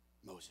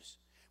 Moses,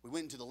 we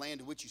went into the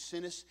land to which you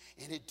sent us,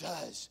 and it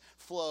does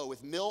flow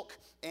with milk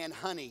and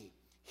honey.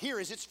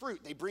 Here is its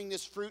fruit. They bring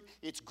this fruit.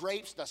 It's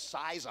grapes the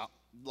size of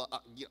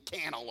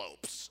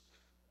cantaloupes.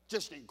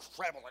 Just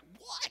incredible. Like,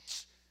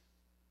 what?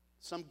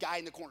 Some guy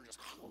in the corner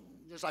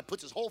just like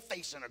puts his whole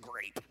face in a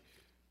grape.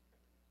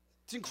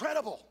 It's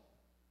incredible.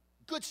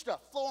 Good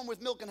stuff, flowing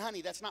with milk and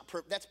honey. That's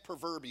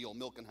proverbial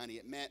milk and honey.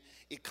 It meant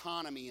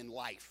economy in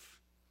life.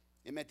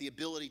 It meant the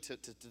ability to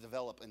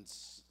develop and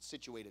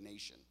situate a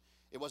nation.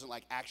 It wasn't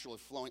like actually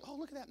flowing. Oh,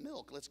 look at that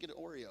milk. Let's get an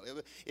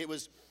Oreo. It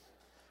was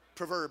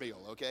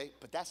proverbial, okay?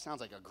 But that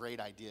sounds like a great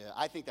idea.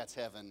 I think that's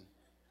heaven.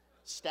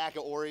 Stack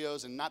of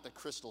Oreos, and not the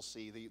crystal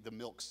sea, the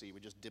milk sea. We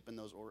just dip in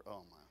those Oreos.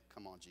 Oh, my.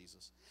 Come on,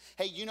 Jesus.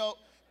 Hey, you know,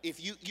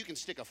 if you can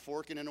stick a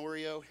fork in an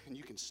Oreo, and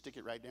you can stick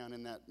it right down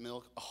in that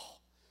milk. Oh,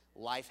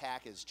 life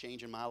hack is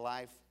changing my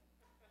life.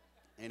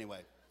 Anyway.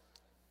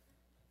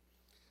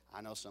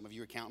 I know some of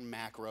you are counting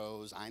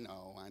macros. I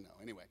know.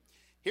 Anyway,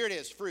 here it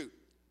is, fruit.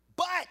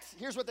 But,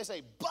 here's what they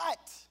say,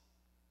 but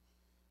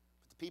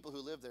the people who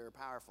live there are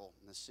powerful,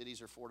 and the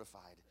cities are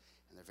fortified,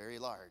 and they're very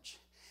large.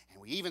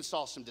 And we even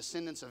saw some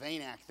descendants of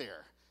Anak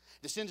there.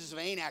 Descendants of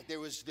Anak, there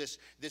was this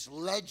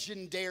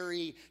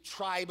legendary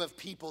tribe of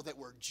people that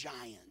were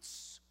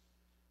giants.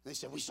 And they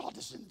said, we saw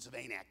descendants of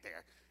Anak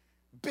there.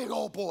 Big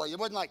old boy. It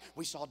wasn't like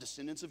we saw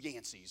descendants of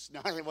Yancey's. No,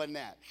 it wasn't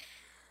that.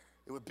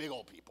 It were big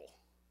old people.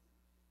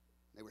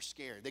 They were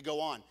scared. They go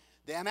on.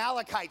 The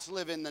Amalekites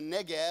live in the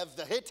Negev.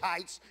 The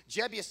Hittites,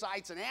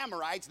 Jebusites, and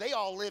Amorites, they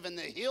all live in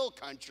the hill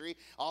country,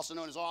 also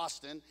known as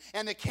Austin.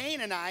 And the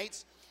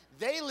Canaanites,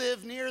 they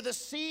live near the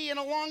sea and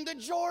along the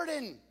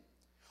Jordan.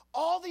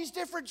 All these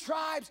different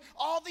tribes,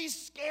 all these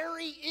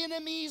scary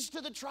enemies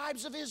to the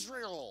tribes of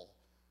Israel.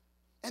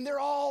 And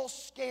they're all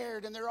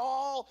scared and they're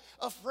all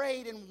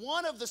afraid. And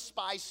one of the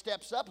spies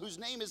steps up, whose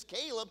name is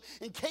Caleb.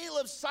 And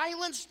Caleb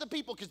silenced the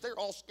people because they're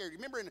all scared.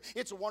 Remember in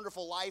It's a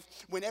Wonderful Life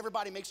when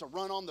everybody makes a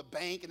run on the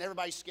bank and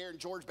everybody's scared.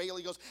 And George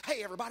Bailey goes,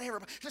 hey, everybody,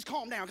 just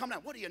calm down, calm down.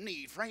 What do you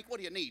need, Frank? What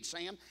do you need,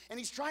 Sam? And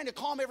he's trying to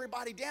calm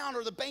everybody down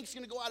or the bank's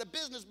going to go out of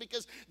business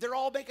because they're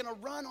all making a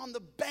run on the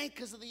bank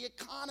because of the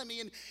economy.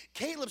 And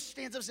Caleb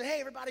stands up and says,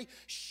 hey, everybody,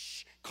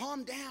 shh,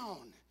 calm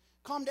down,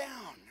 calm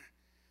down.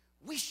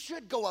 We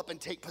should go up and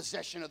take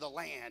possession of the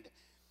land,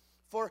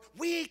 for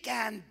we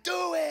can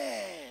do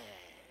it.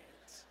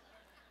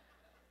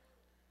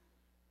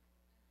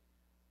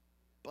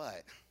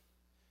 But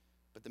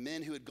the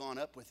men who had gone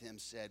up with him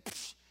said,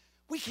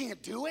 we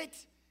can't do it.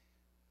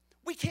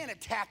 We can't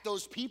attack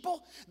those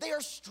people. They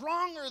are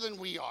stronger than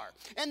we are.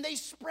 And they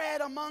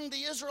spread among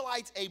the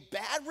Israelites a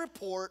bad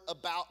report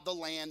about the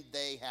land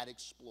they had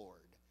explored.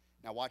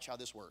 Now watch how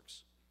this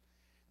works.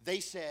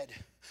 They said,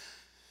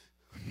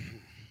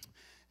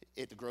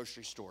 at the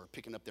grocery store,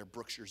 picking up their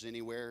Brookshires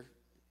Anywhere,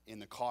 in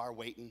the car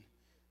waiting,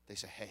 they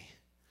say, hey,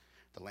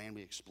 the land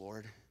we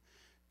explored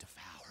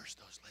devours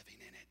those living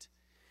in it.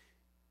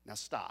 Now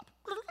stop.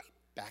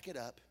 Back it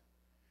up.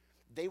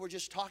 They were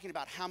just talking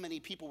about how many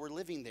people were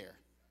living there.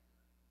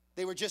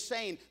 They were just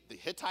saying the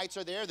Hittites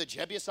are there, the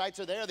Jebusites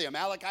are there, the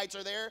Amalekites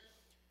are there.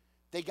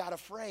 They got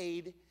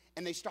afraid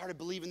and they started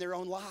believing their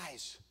own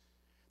lies.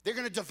 They're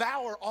going to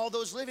devour all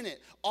those living in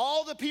it.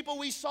 All the people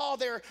we saw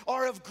there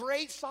are of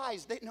great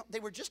size. They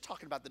were just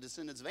talking about the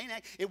descendants of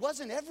Anak. It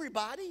wasn't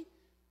everybody.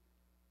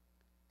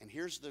 And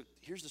here's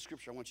the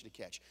scripture I want you to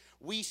catch.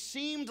 We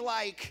seemed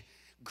like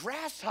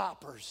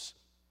grasshoppers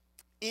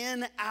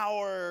in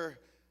our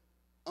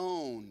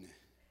own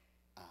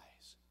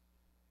eyes.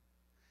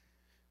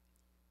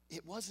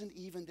 It wasn't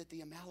even that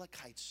the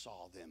Amalekites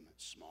saw them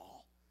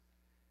small.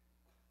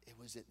 It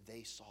was that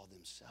they saw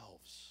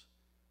themselves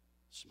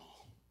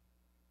small.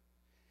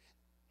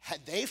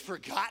 Had they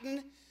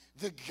forgotten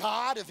the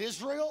God of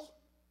Israel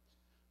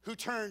who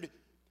turned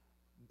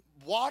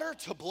water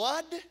to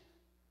blood,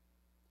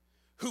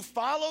 who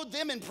followed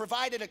them and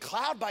provided a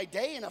cloud by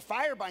day and a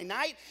fire by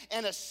night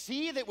and a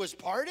sea that was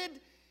parted?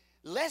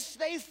 Lest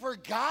they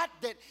forgot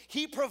that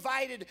he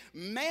provided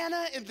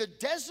manna in the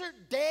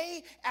desert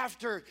day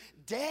after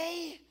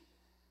day,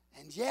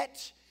 and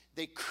yet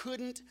they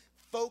couldn't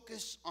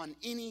focus on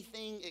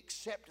anything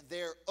except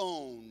their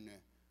own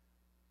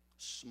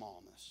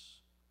smallness.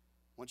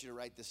 I want you to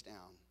write this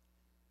down.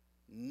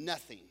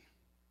 Nothing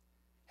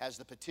has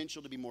the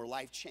potential to be more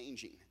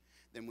life-changing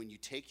than when you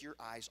take your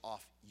eyes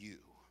off you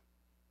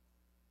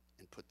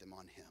and put them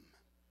on him.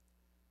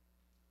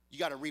 You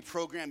got to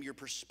reprogram your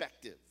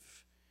perspective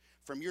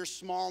from your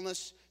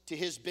smallness to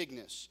his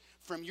bigness,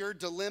 from your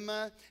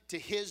dilemma to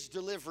his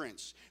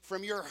deliverance,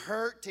 from your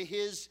hurt to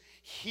his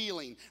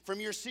healing, from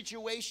your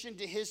situation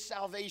to his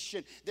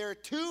salvation. There are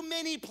too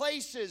many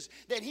places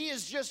that he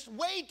is just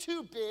way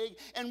too big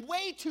and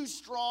way too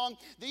strong.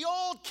 The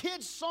old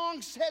kids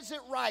song says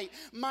it right.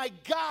 My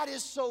God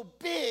is so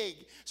big,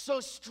 so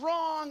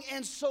strong,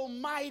 and so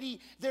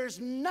mighty. There's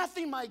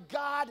nothing my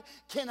God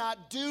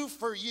cannot do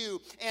for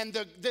you. And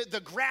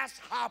the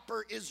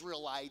grasshopper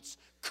Israelites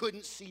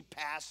couldn't see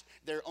past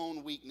their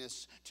own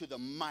weakness to the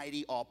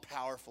mighty,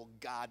 all-powerful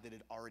God that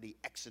had already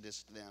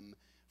exodused them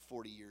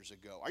 40 years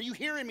ago. Are you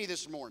hearing me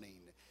this morning?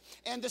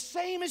 And the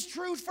same is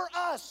true for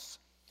us.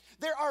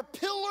 There are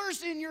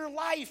pillars in your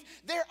life.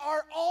 There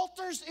are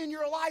altars in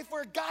your life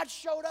where God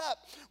showed up,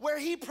 where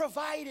he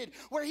provided,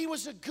 where he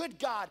was a good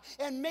God.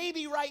 And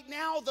maybe right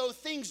now, though,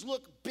 things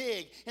look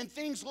big and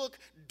things look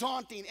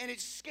daunting, and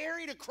it's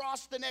scary to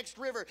cross the next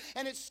river,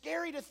 and it's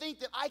scary to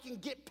think that I can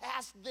get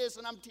past this.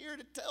 And I'm here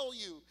to tell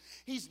you,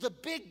 he's the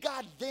big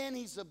God then,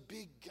 he's a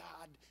big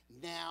God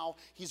now,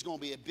 he's going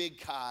to be a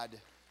big God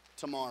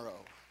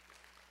tomorrow.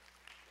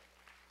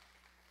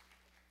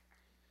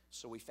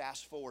 So we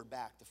fast forward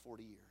back to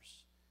 40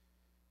 years.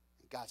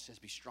 And God says,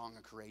 be strong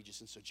and courageous.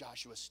 And so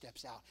Joshua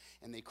steps out,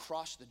 and they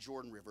cross the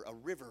Jordan River, a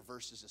river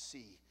versus a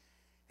sea,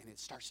 and it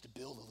starts to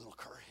build a little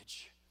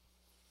courage.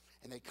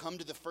 And they come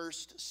to the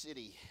first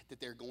city that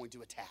they're going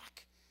to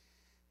attack.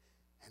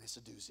 And it's a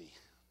doozy.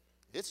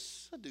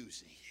 It's a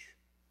doozy.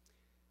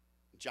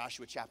 In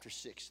Joshua chapter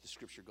 6, the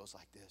scripture goes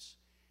like this.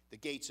 The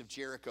gates of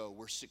Jericho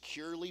were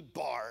securely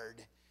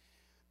barred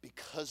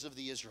because of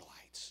the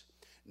Israelites.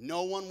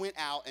 No one went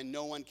out and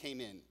no one came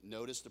in.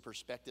 Notice the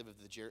perspective of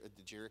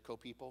the Jericho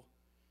people.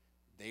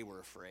 They were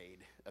afraid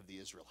of the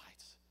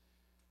Israelites.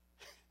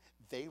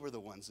 They were the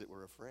ones that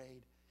were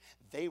afraid.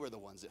 They were the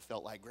ones that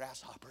felt like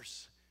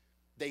grasshoppers.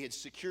 They had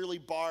securely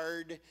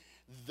barred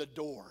the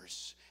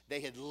doors. They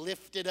had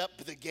lifted up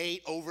the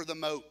gate over the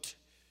moat.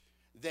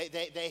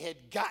 They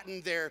had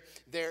gotten their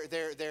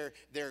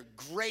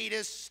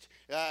greatest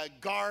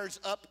guards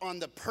up on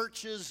the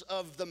perches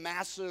of the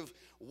massive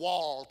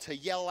wall to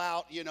yell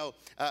out,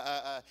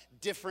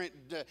 different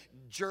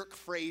jerk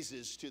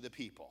phrases to the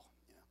people.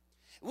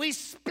 We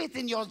spit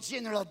in your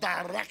general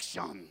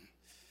direction.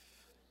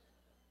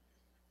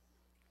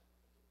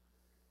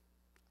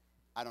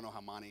 I don't know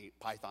how Monty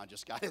Python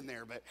just got in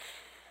there, but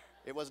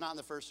it was not in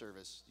the first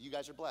service. You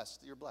guys are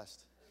blessed. You're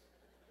blessed.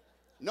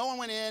 No one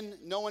went in,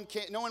 no one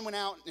went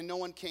out, and no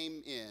one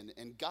came in.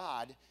 And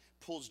God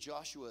pulls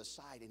Joshua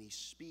aside, and he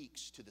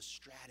speaks to the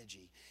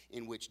strategy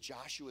in which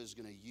Joshua is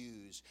going to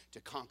use to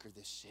conquer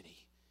this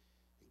city.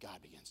 And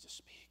God begins to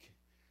speak.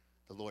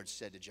 The Lord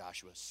said to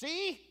Joshua,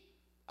 see,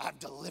 I've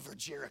delivered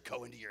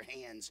Jericho into your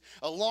hands,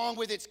 along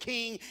with its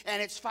king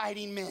and its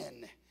fighting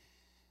men.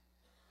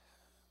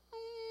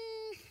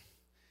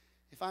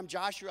 If I'm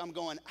Joshua, I'm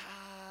going,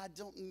 I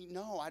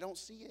don't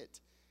see it.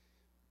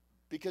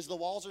 Because the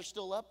walls are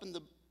still up and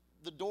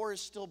the door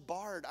is still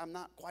barred. I'm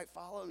not quite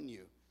following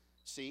you.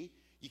 See?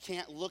 You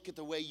can't look at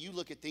the way you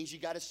look at things. You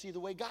got to see the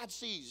way God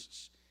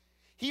sees.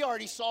 He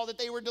already saw that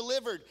they were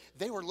delivered.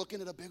 They were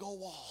looking at a big old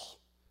wall.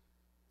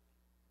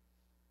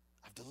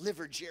 I've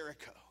delivered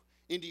Jericho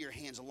into your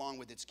hands along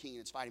with its king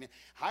and its fighting men.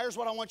 Here's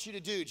what I want you to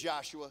do,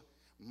 Joshua.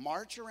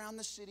 March around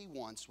the city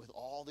once with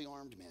all the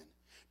armed men.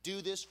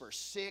 Do this for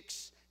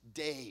 6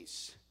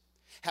 days.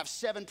 Have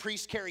 7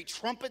 priests carry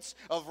trumpets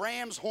of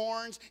ram's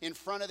horns in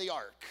front of the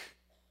ark.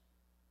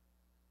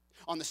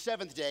 On the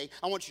 7th day,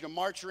 I want you to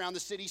march around the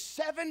city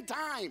 7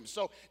 times.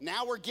 So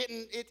now we're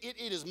getting, it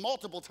is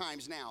multiple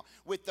times now,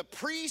 with the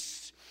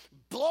priests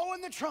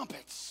blowing the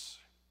trumpets.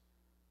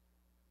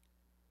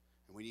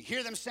 And when you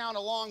hear them sound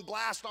a long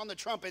blast on the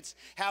trumpets,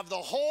 have the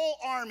whole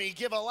army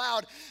give a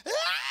loud,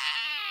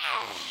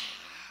 ah!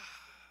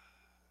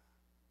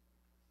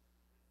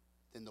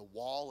 Then the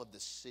wall of the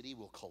city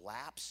will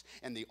collapse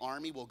and the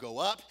army will go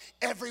up,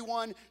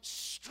 everyone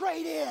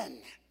straight in.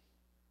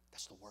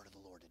 That's the word of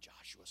the Lord to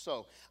Joshua.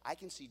 So I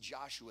can see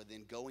Joshua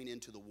then going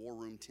into the war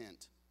room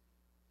tent.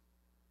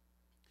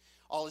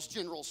 All his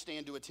generals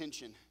stand to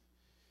attention.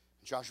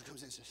 Joshua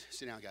comes in and says,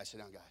 sit down, guys, sit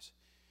down, guys.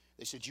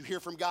 They said, you hear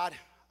from God?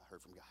 I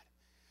heard from God.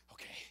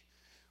 Okay,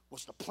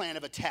 what's the plan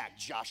of attack,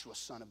 Joshua,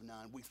 son of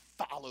Nun? We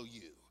follow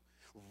you,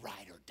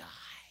 ride or die.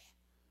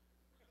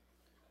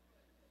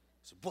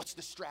 So what's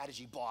the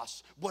strategy,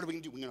 boss? What are we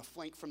going to do? We're going to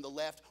flank from the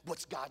left.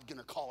 What's God going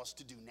to call us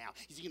to do now?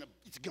 Is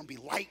it going to be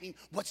lightning?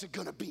 What's it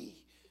going to be?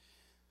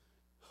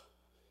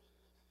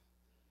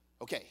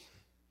 Okay.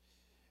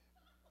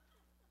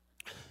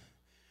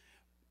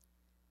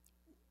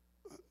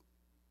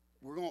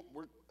 We're going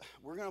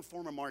to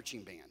form a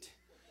marching band.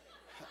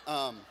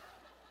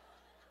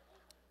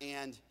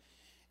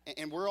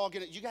 And we're all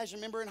going to, you guys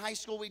remember in high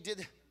school we did,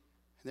 and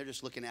they're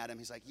just looking at him.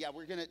 He's like, yeah,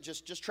 we're going to,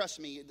 just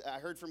trust me. I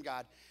heard from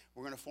God.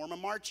 We're going to form a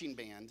marching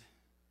band.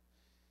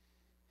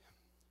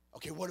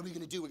 Okay, what are we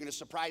going to do? We're going to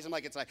surprise him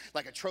like it's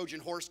like a Trojan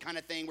horse kind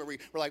of thing where we're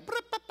like, but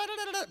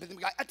then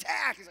we got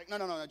attack. He's like,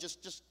 no,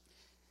 just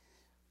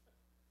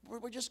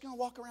we're just going to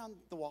walk around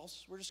the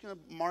walls. We're just going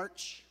to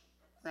march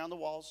around the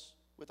walls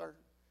with our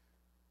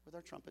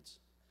trumpets.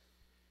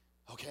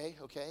 Okay.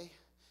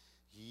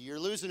 You're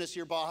losing us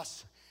here,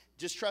 boss.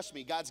 Just trust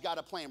me. God's got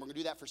a plan. We're going to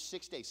do that for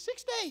 6 days.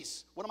 6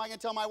 days. What am I going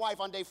to tell my wife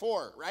on day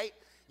 4, right?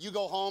 You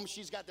go home.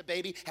 She's got the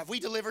baby. Have we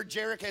delivered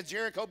Jericho? Has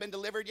Jericho been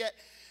delivered yet?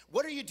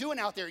 What are you doing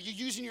out there? Are you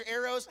using your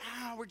arrows?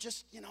 We're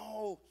just,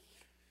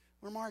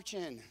 we're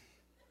marching.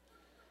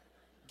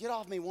 Get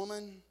off me,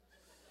 woman.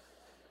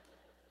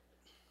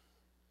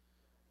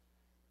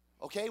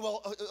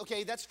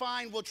 Okay, that's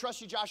fine. We'll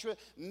trust you, Joshua.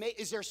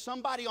 Is there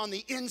somebody on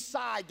the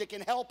inside that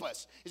can help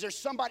us? Is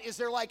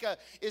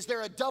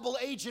there a double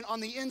agent on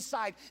the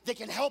inside that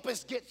can help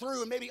us get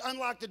through and maybe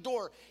unlock the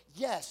door?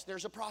 Yes,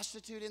 there's a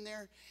prostitute in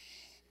there.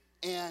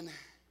 And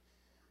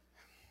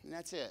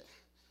that's it.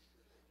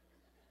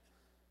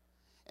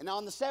 And now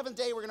on the 7th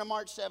day, we're going to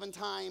march 7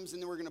 times,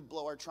 and then we're going to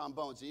blow our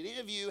trombones. Did any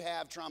of you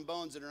have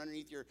trombones that are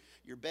underneath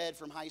your bed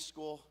from high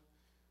school?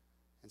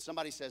 And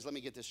somebody says, let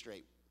me get this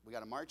straight. We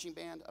got a marching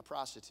band, a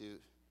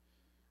prostitute,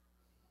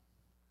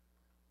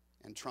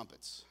 and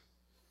trumpets.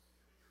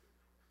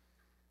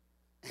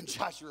 And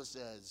Joshua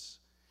says,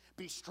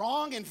 be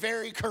strong and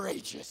very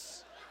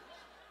courageous.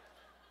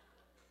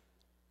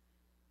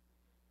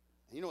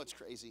 And you know what's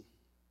crazy?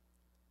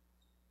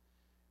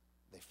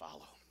 They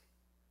follow.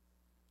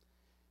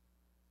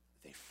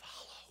 They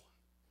follow.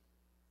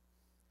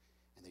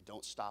 And they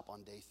don't stop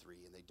on day 3,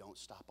 and they don't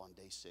stop on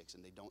day 6,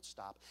 and they don't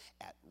stop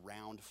at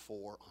round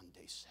 4 on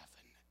day 7.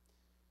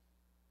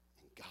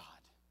 God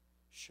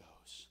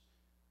shows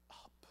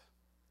up.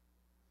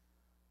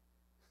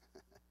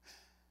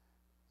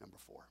 Number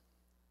 4,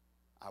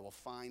 I will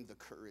find the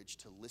courage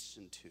to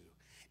listen to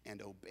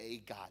and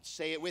obey God.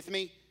 Say it with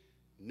me.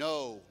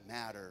 No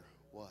matter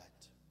what.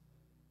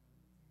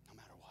 No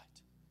matter what.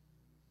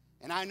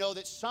 And I know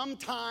that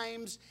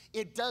sometimes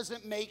it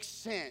doesn't make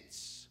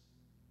sense.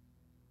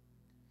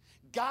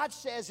 God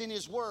says in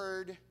His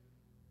Word,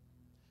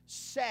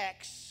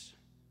 sex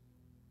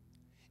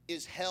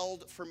is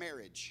held for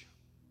marriage.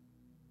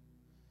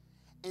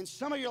 And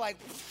some of you are like,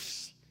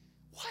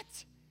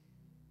 What?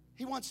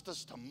 He wants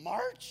us to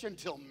march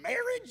until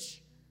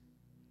marriage?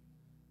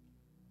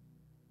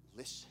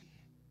 Listen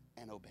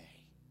and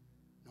obey,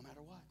 no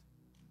matter what.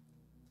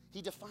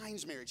 He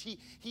defines marriage.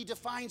 He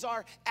defines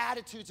our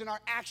attitudes and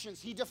our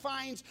actions. He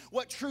defines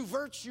what true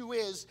virtue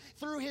is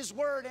through His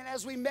Word. And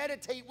as we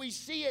meditate, we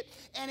see it.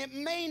 And it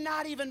may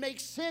not even make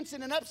sense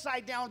in an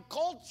upside-down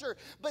culture.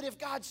 But if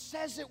God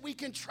says it, we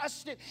can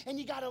trust it. And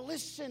you got to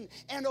listen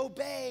and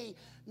obey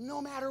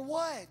no matter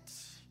what.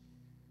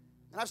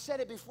 And I've said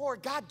it before,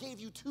 God gave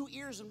you 2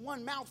 ears and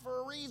 1 mouth for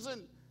a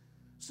reason.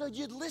 So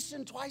you'd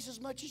listen twice as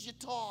much as you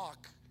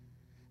talk.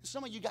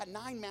 Some of you got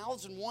 9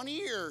 mouths and 1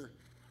 ear.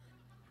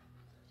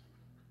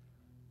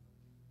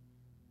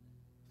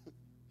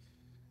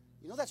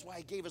 You know, that's why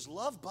He gave us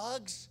love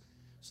bugs.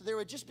 So there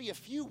would just be a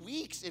few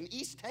weeks in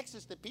East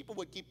Texas that people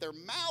would keep their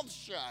mouths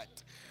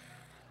shut.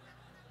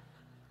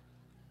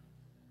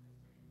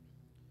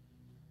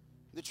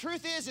 The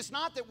truth is, it's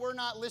not that we're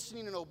not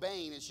listening and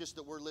obeying. It's just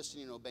that we're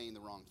listening and obeying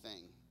the wrong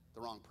thing,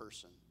 the wrong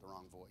person, the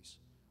wrong voice.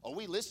 Oh,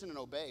 we listen and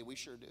obey. We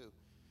sure do.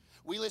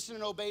 We listen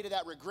and obey to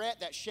that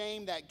regret, that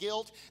shame, that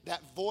guilt,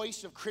 that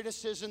voice of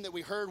criticism that we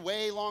heard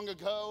way long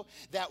ago,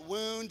 that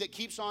wound that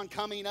keeps on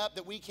coming up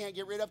that we can't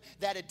get rid of,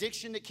 that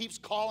addiction that keeps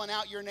calling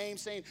out your name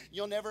saying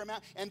you'll never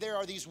amount. And there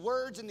are these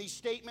words and these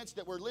statements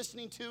that we're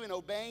listening to and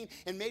obeying,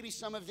 and maybe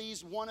some of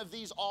these, one of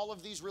these, all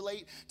of these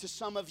relate to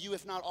some of you,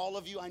 if not all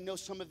of you. I know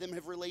some of them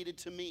have related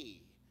to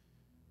me.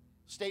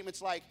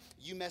 Statements like,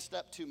 you messed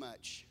up too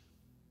much.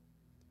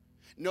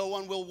 No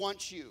one will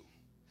want you.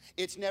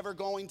 It's never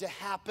going to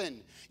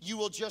happen. You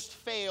will just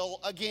fail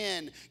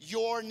again.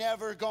 You're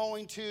never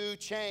going to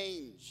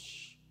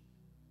change.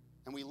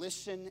 And we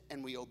listen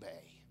and we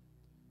obey.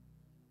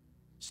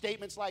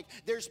 Statements like,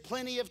 there's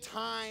plenty of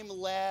time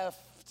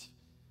left.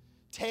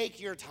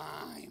 Take your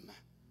time.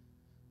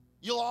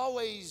 You'll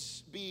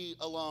always be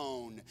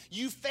alone.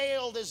 You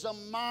failed as a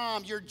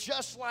mom. You're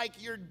just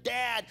like your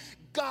dad.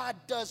 God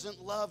doesn't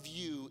love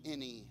you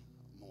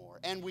anymore.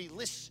 And we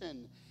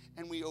listen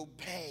and we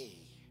obey.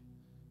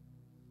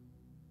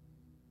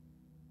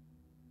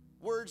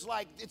 Words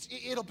like,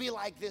 it'll be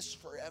like this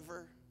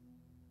forever.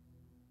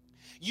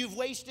 You've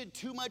wasted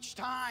too much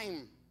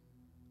time.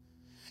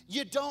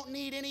 You don't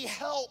need any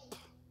help.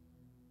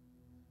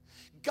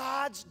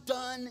 God's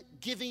done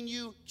giving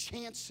you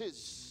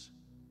chances.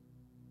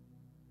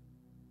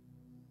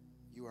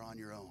 You are on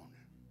your own.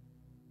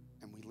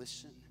 And we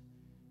listen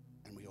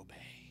and we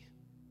obey.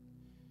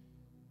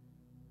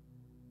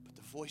 But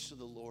the voice of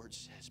the Lord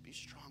says, be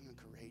strong and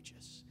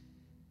courageous.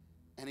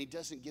 And He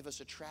doesn't give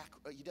us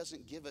He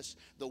doesn't give us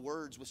the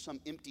words with some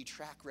empty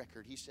track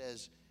record. He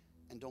says,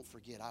 and don't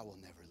forget, I will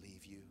never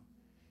leave you.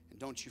 And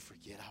don't you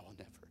forget, I will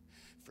never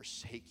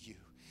forsake you.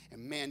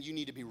 And man, you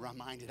need to be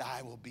reminded,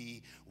 I will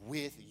be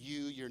with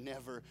you. You're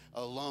never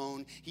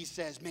alone. He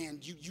says, man,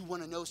 you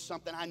want to know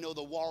something? I know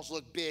the walls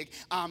look big.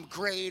 I'm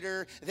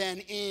greater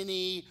than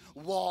any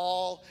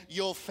wall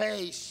you'll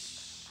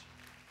face.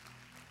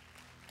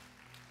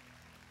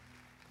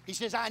 He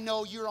says, I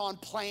know you're on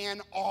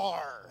plan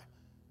R,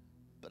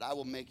 but I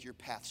will make your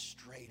path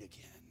straight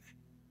again.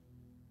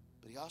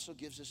 But He also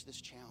gives us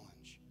this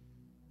challenge.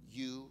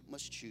 You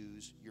must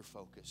choose your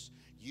focus.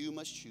 You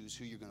must choose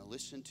who you're going to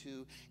listen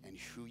to and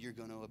who you're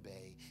going to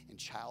obey. And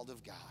child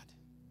of God,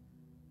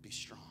 be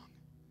strong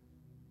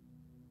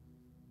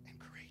and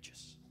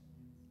courageous.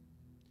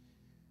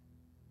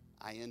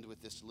 I end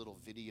with this little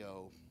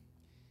video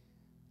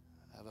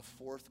of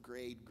a 4th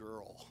grade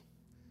girl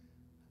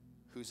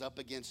who's up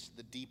against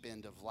the deep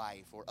end of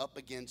life, or up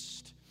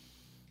against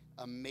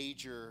a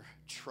major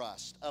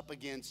trust, up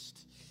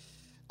against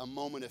a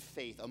moment of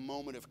faith, a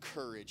moment of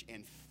courage,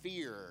 and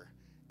fear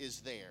is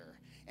there,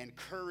 and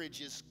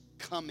courage is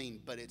coming,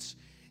 but it's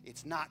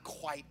not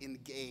quite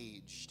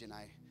engaged. And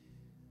I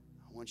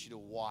want you to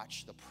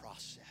watch the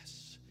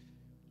process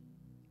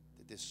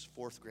that this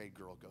 4th grade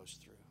girl goes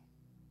through.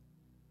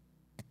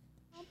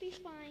 I'll be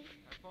fine.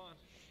 Have fun.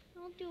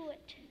 I'll do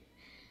it.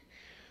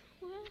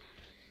 Well,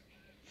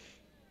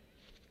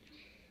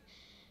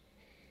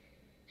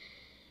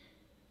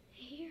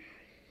 here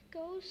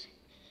goes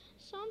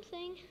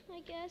something,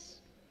 I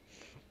guess.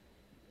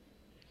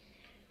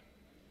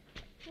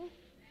 Oh,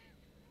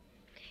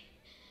 okay,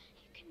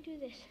 you can do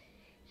this.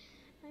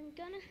 I'm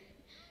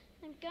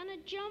gonna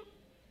jump.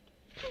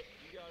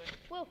 You got it.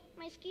 Whoa,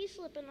 my ski's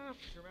slipping off.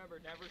 Just remember,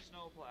 never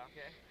snowplow,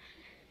 okay?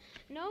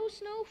 No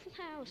snow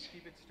plows.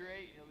 Keep it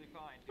straight, and you'll be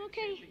fine.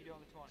 Okay. Same thing you do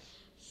on the 20.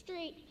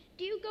 Straight.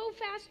 Do you go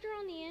faster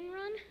on the in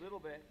run? Little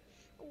bit.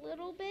 A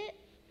little bit?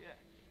 Yeah.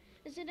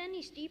 Is it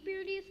any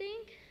steeper, do you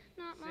think?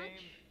 Not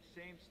much?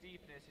 Same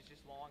steepness, it's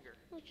just longer.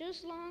 Well,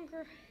 just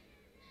longer.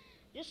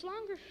 Just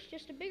longer.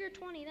 Just a bigger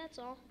 20, that's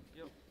all.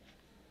 Yep.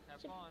 Have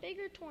It's a fun.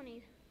 bigger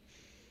 20.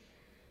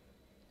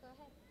 Go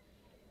ahead.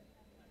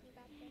 You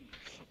got this.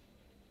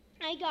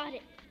 I got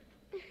it.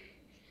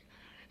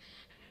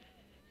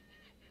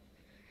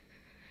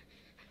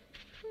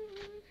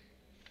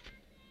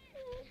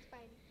 It's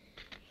fine.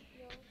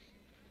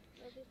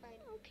 You'll be fine.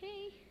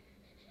 Okay.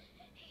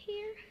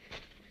 Here.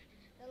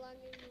 The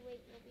longer you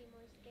wait, you'll be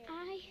more scared.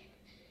 I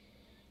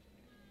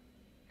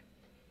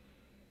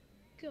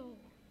go.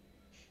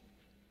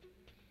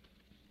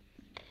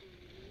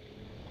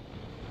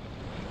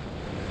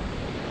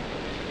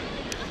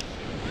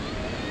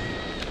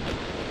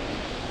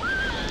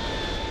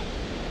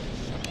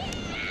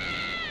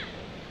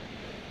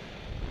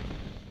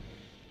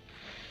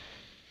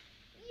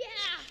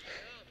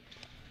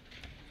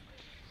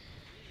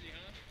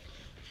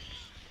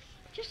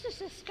 Just the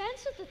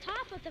suspense at the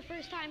top at the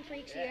first time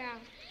freaks you out.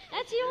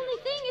 That's the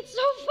only thing. It's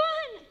so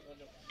fun.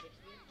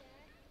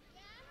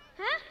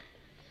 Huh?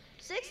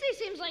 60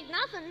 seems like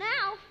nothing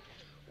now.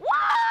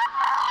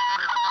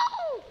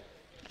 Whoa!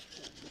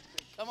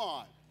 Come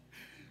on.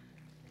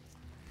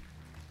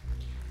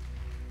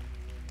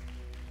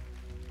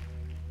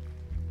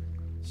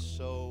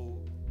 So,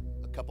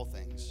 a couple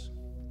things.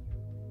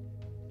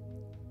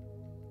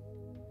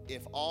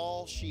 If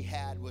all she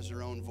had was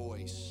her own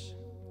voice,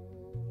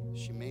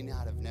 she may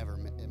not have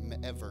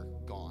ever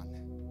gone.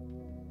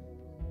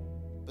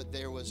 But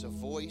there was a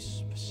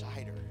voice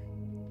beside her,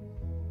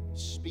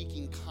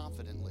 speaking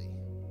confidently.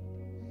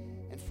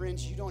 And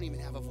friends, you don't even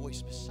have a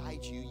voice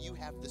beside you. You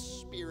have the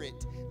Spirit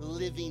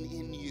living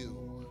in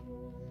you.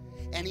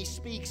 And He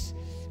speaks,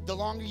 the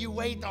longer you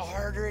wait, the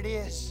harder it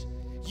is.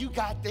 You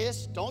got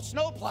this. Don't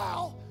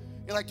snowplow.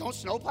 You're like, don't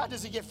snowplow?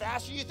 Does it get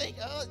faster? You think,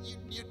 oh,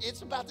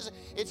 it's about this.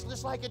 It's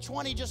just like a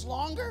 20, just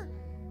longer.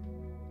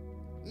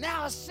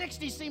 Now a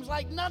 60 seems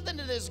like nothing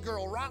to this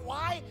girl, right?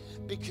 Why?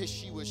 Because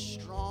she was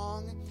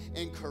strong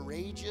and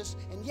courageous.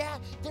 And yeah,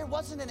 there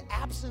wasn't an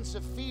absence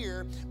of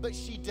fear, but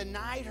she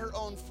denied her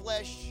own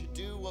flesh to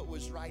do what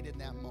was right in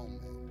that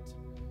moment.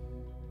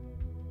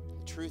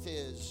 The truth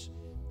is,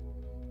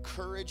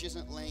 courage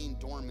isn't laying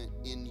dormant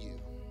in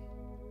you.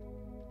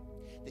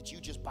 That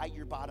you just bite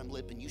your bottom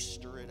lip and you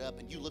stir it up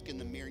and you look in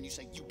the mirror and you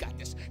say, you got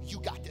this, you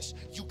got this,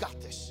 you got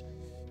this.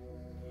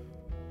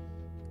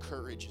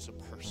 Courage is a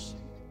person.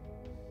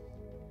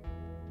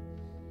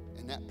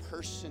 And that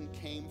person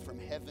came from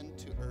heaven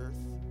to earth,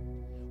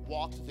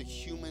 walked the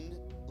human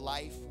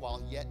life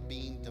while yet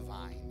being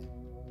divine,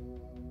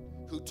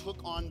 who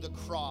took on the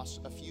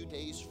cross a few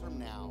days from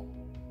now,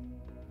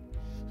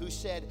 who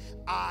said,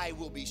 I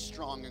will be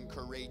strong and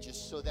courageous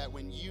so that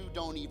when you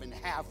don't even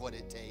have what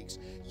it takes,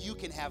 you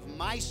can have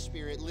my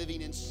Spirit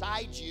living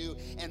inside you,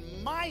 and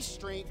my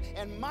strength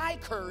and my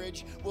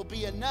courage will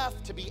be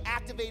enough to be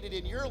activated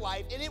in your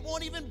life, and it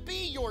won't even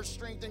be your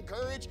strength and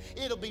courage.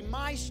 It'll be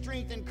my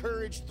strength and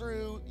courage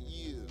through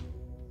you.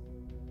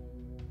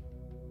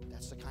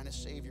 That's the kind of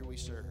Savior we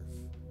serve.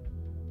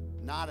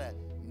 Not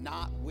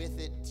with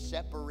it,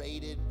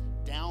 separated,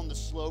 down the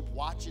slope,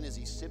 watching as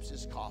He sips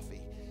His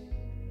coffee.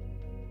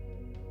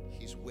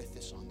 He's with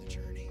us on the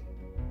journey.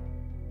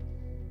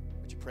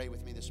 Would you pray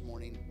with me this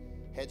morning?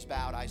 Heads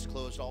bowed, eyes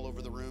closed all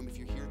over the room. If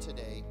you're here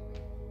today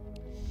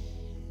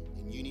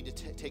and you need to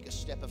take a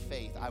step of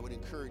faith, I would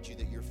encourage you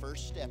that your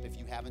first step, if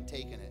you haven't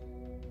taken it,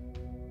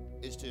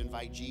 is to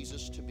invite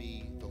Jesus to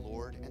be the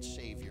Lord and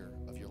Savior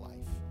of your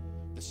life,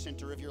 the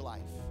center of your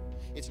life.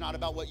 It's not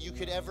about what you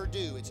could ever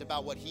do. It's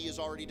about what He has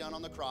already done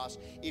on the cross.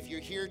 If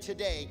you're here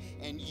today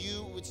and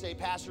you would say,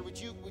 Pastor, would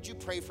you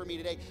pray for me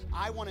today?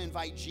 I want to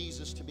invite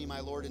Jesus to be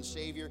my Lord and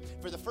Savior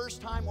for the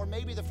first time, or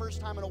maybe the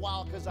first time in a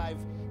while because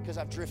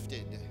I've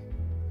drifted.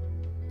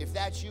 If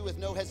that's you, with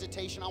no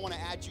hesitation, I want to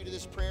add you to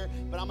this prayer,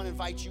 but I'm going to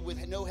invite you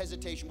with no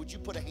hesitation. Would you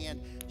put a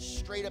hand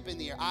straight up in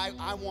the air?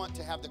 I want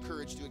to have the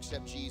courage to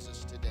accept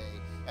Jesus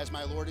today as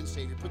my Lord and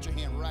Savior. Put your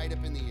hand right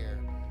up in the air.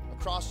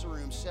 Across the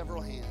room,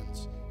 several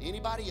hands.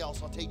 Anybody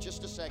else? I'll take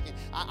just a second.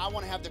 I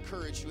want to have the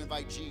courage to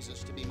invite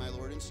Jesus to be my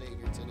Lord and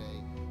Savior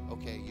today.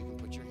 Okay, you can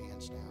put your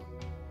hands down.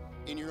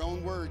 In your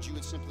own words, you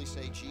would simply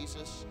say,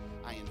 Jesus,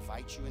 I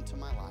invite you into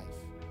my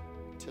life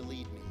to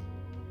lead me,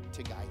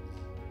 to guide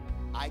me.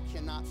 I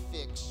cannot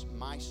fix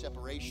my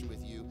separation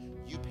with you.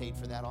 You paid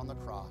for that on the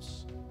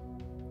cross.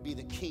 Be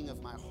the king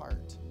of my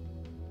heart.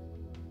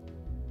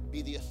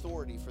 Be the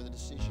authority for the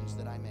decisions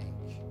that I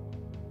make.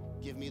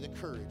 Give me the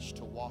courage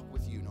to walk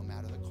with you no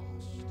matter the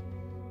cost.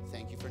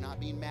 Thank you for not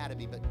being mad at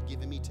me, but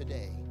giving me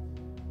today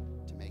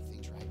to make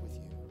things right with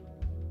you.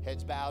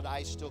 Heads bowed,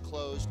 eyes still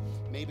closed.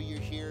 Maybe you're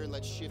here,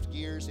 let's shift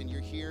gears, and you're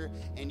here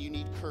and you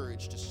need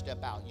courage to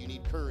step out. You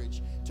need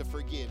courage to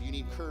forgive. You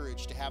need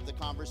courage to have the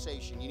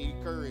conversation. You need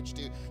courage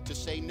to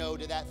say no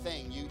to that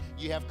thing.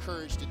 You have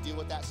courage to deal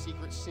with that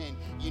secret sin.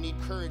 You need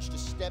courage to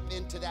step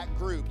into that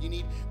group. You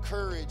need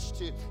courage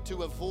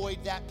to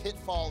avoid that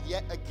pitfall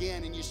yet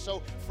again, and you're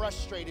so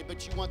frustrated,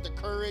 but you want the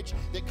courage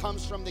that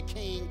comes from the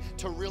King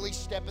to really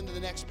step into the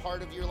next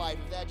part of your life.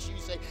 If that's you,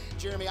 say,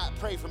 Jeremy,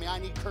 pray for me. I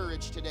need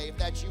courage today. If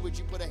that's you, would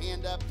you put a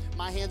hand up?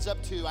 My hand's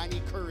up too. I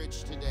need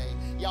courage today.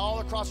 Yeah, all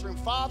across the room.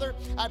 Father,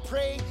 I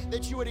pray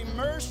that you would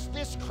immerse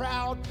this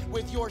crowd out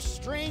with your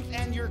strength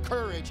and your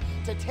courage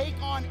to take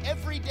on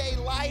everyday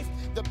life,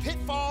 the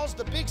pitfalls,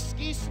 the big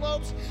ski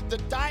slopes, the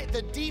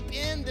deep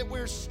end that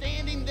we're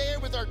standing there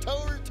with our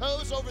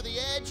toes over the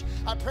edge.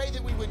 I pray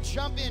that we would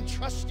jump in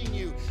trusting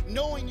you,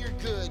 knowing you're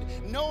good,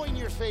 knowing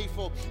you're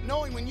faithful,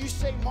 knowing when you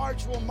say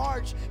march, we'll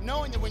march,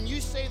 knowing that when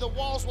you say the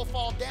walls will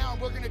fall down,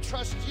 we're going to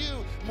trust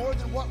you more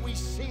than what we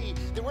see,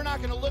 that we're not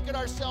going to look at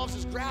ourselves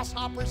as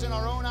grasshoppers in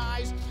our own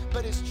eyes,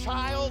 but as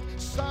child,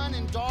 son,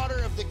 and daughter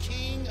of the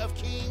King of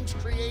Kings,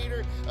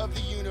 creator of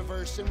the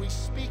universe. And we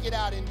speak it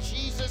out in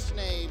Jesus'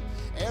 name.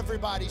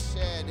 Everybody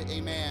said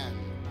amen.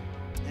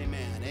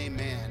 Amen,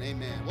 amen,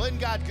 amen. Wasn't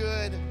God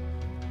good?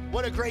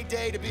 What a great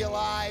day to be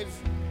alive,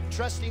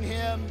 trusting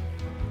him.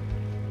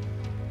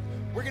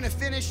 We're going to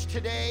finish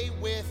today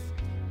with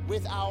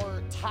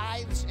our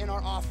tithes and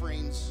our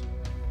offerings.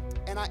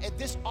 And at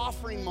this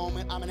offering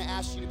moment, I'm going to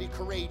ask you to be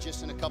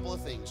courageous in a couple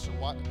of things.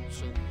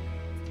 So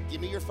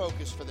give me your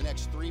focus for the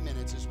next 3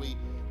 minutes as we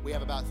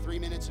have about 3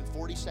 minutes and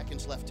 40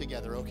 seconds left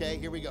together, okay?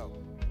 Here we go.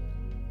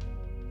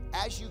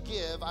 As you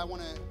give, I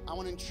want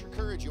to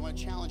encourage you, I want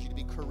to challenge you to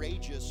be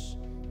courageous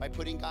by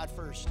putting God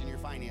first in your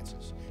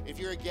finances. If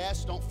you're a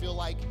guest, don't feel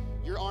like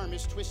your arm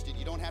is twisted.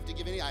 You don't have to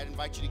give any. I'd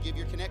invite you to give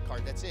your Connect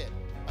card. That's it.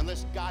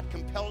 Unless God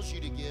compels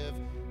you to give,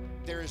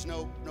 there is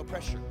no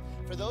pressure.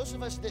 For those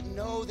of us that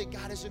know that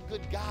God is a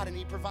good God and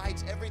he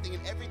provides everything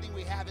and everything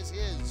we have is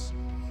his,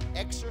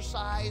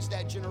 exercise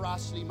that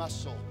generosity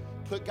muscle.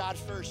 Put God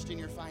first in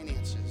your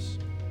finances.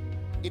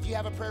 If you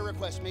have a prayer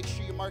request, make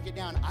sure you mark it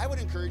down. I would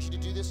encourage you to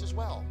do this as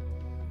well.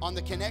 On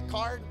the Connect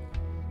card,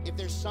 if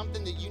there's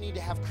something that you need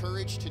to have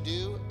courage to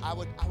do, I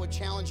would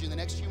challenge you in the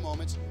next few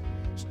moments,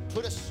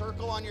 put a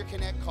circle on your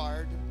Connect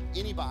card,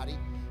 anybody,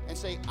 and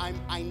say,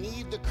 I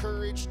need the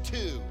courage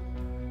to,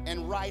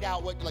 and write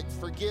out what, like,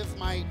 forgive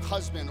my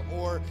husband,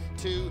 or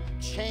to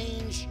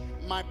change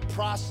my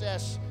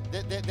process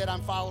that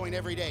I'm following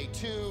every day,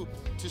 to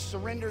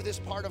surrender this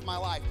part of my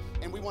life.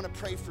 And we want to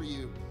pray for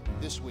you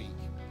this week.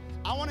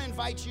 I want to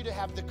invite you to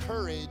have the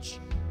courage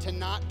to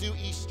not do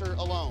Easter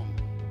alone,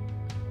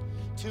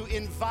 to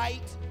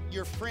invite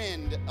your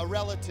friend, a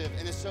relative,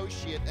 an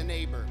associate, a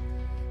neighbor.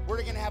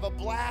 We're going to have a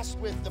blast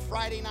with the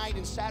Friday night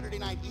and Saturday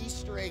night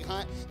Easter egg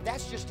hunt.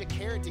 That's just a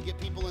carrot to get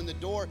people in the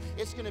door.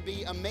 It's going to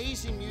be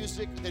amazing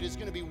music that is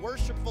going to be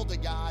worshipful to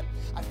God.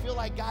 I feel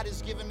like God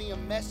has given me a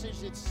message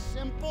that's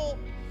simple,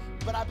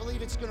 but I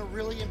believe it's going to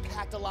really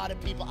impact a lot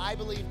of people. I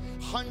believe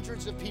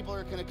hundreds of people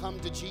are going to come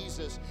to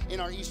Jesus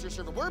in our Easter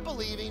service. We're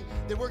believing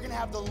that we're going to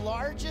have the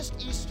largest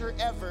Easter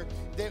ever,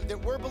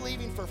 that we're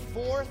believing for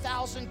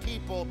 4,000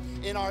 people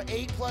in our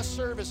 8+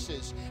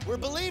 services. We're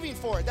believing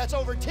for it. That's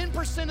over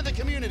 10% of the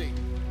community.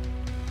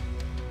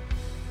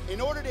 In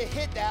order to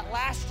hit that,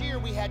 last year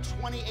we had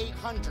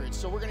 2,800,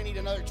 so we're going to need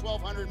another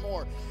 1,200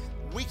 more.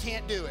 We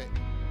can't do it.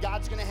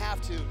 God's going to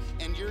have to,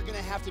 and you're going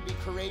to have to be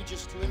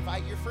courageous to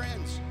invite your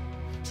friends.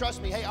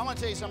 Trust me, hey, I want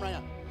to tell you something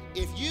right now.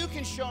 If you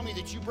can show me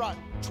that you brought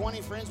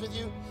 20 friends with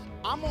you,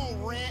 I'm going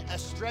to rent a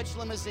stretch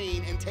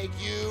limousine and take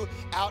you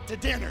out to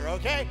dinner,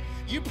 okay?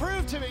 You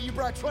prove to me you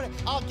brought 20.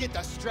 I'll get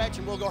the stretch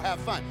and we'll go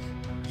have fun.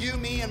 You,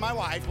 me, and my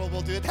wife,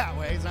 we'll do it that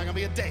way. It's not going to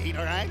be a date,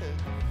 all right?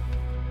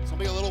 It's going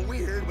to be a little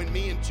weird when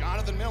me and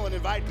Jonathan Millen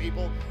invite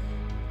people.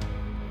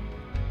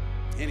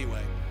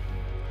 Anyway,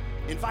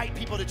 invite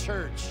people to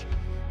church.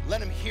 Let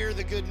them hear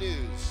the good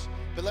news.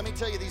 But let me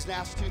tell you these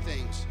last two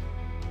things.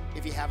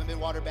 If you haven't been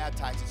water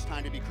baptized, it's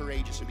time to be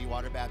courageous and be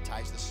water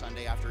baptized the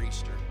Sunday after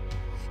Easter.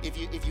 If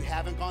you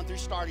haven't gone through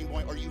starting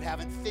point, or you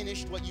haven't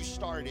finished what you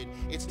started,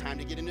 it's time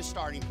to get into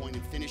starting point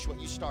and finish what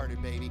you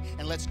started, baby.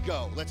 And let's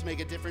go. Let's make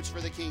a difference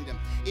for the kingdom.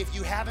 If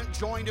you haven't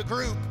joined a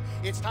group,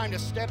 it's time to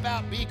step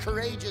out, be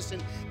courageous,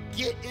 and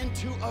get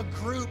into a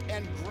group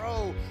and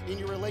grow in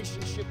your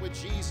relationship with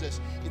Jesus.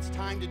 It's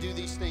time to do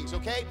these things,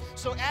 okay?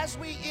 So as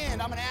we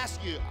end, I'm going to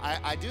ask you,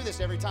 I do this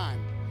every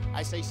time.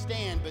 I say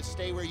stand, but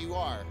stay where you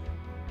are.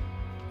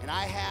 And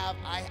I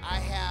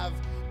have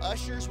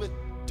ushers with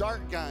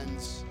dart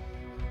guns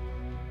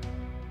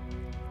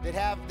that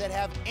have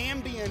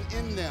Ambien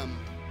in them.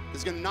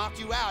 That's gonna knock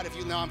you out if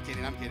you. No, I'm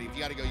kidding. If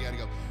you gotta go, you gotta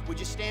go. Would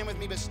you stand with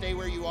me, but stay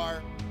where you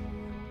are?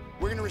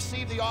 We're gonna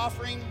receive the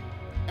offering,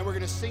 and we're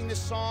gonna sing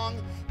this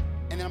song,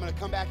 and then I'm gonna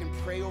come back and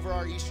pray over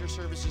our Easter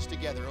services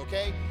together.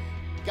 Okay?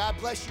 God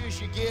bless you as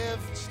you give.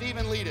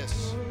 Stephen, lead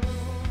us.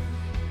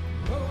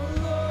 Oh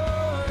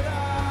Lord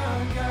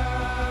our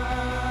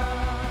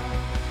God,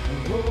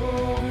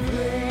 oh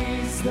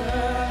praise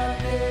the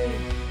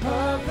name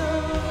of the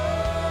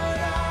Lord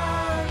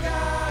our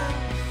God,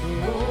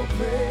 oh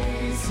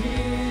praise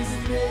His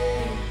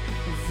name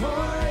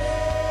forevermore,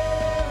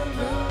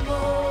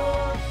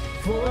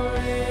 for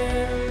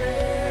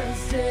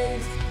endless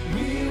days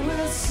we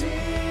will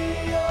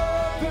sing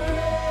your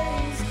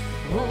praise,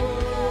 oh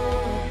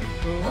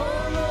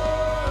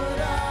Lord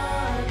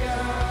our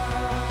God,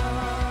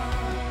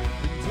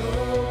 and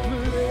oh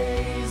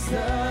praise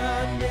the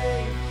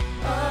name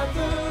of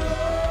the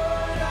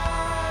Lord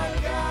our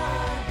God.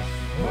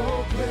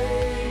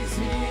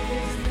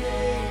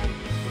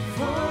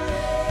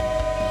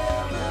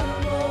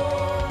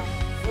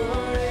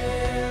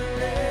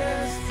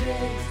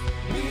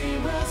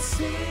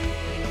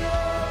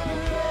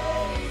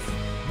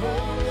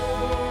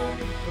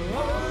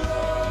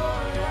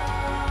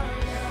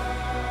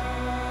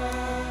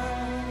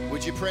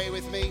 Would you pray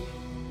with me?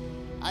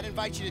 I'd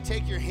invite you to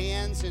take your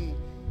hands and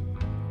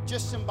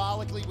just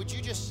symbolically, would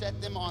you just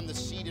set them on the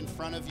seat in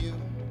front of you?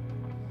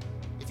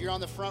 If you're on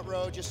the front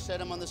row, just set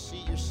them on the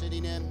seat you're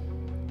sitting in.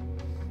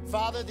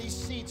 Father, these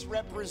seats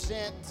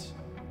represent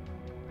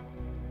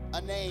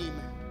a name,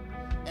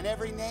 and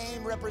every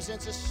name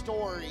represents a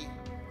story,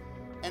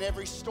 and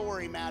every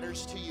story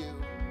matters to you.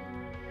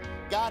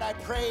 God, I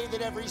pray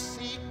that every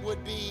seat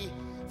would be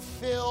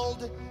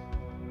filled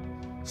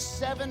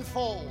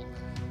sevenfold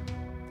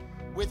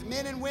with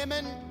men and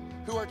women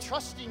who are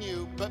trusting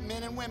you, but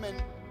men and women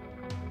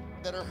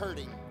that are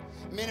hurting,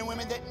 men and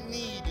women that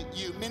need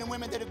you, men and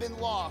women that have been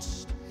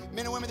lost,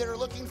 men and women that are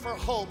looking for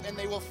hope, and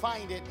they will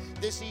find it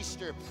this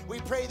Easter. We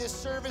pray this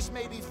service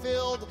may be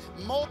filled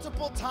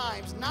multiple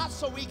times, not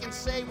so we can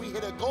say we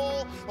hit a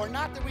goal, or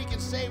not that we can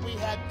say we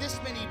had this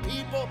many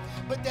people,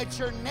 but that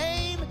your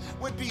name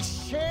would be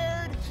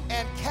shared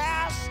and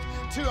cast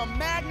to a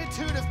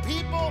magnitude of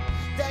people,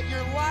 that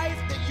your life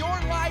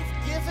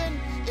given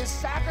is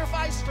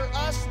sacrifice for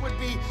us would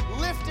be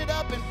lifted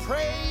up and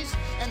praised,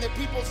 and that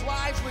people's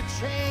lives would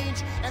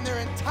change, and their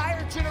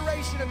entire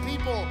generation of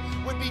people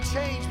would be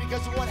changed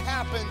because of what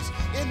happens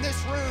in this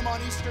room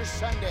on Easter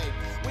Sunday.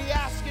 We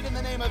ask it in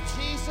the name of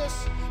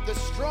Jesus, the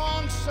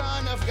strong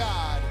Son of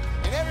God.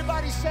 And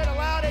everybody said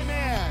aloud,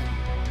 amen.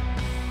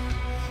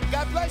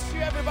 God bless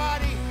you,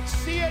 everybody.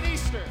 See you at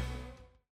Easter.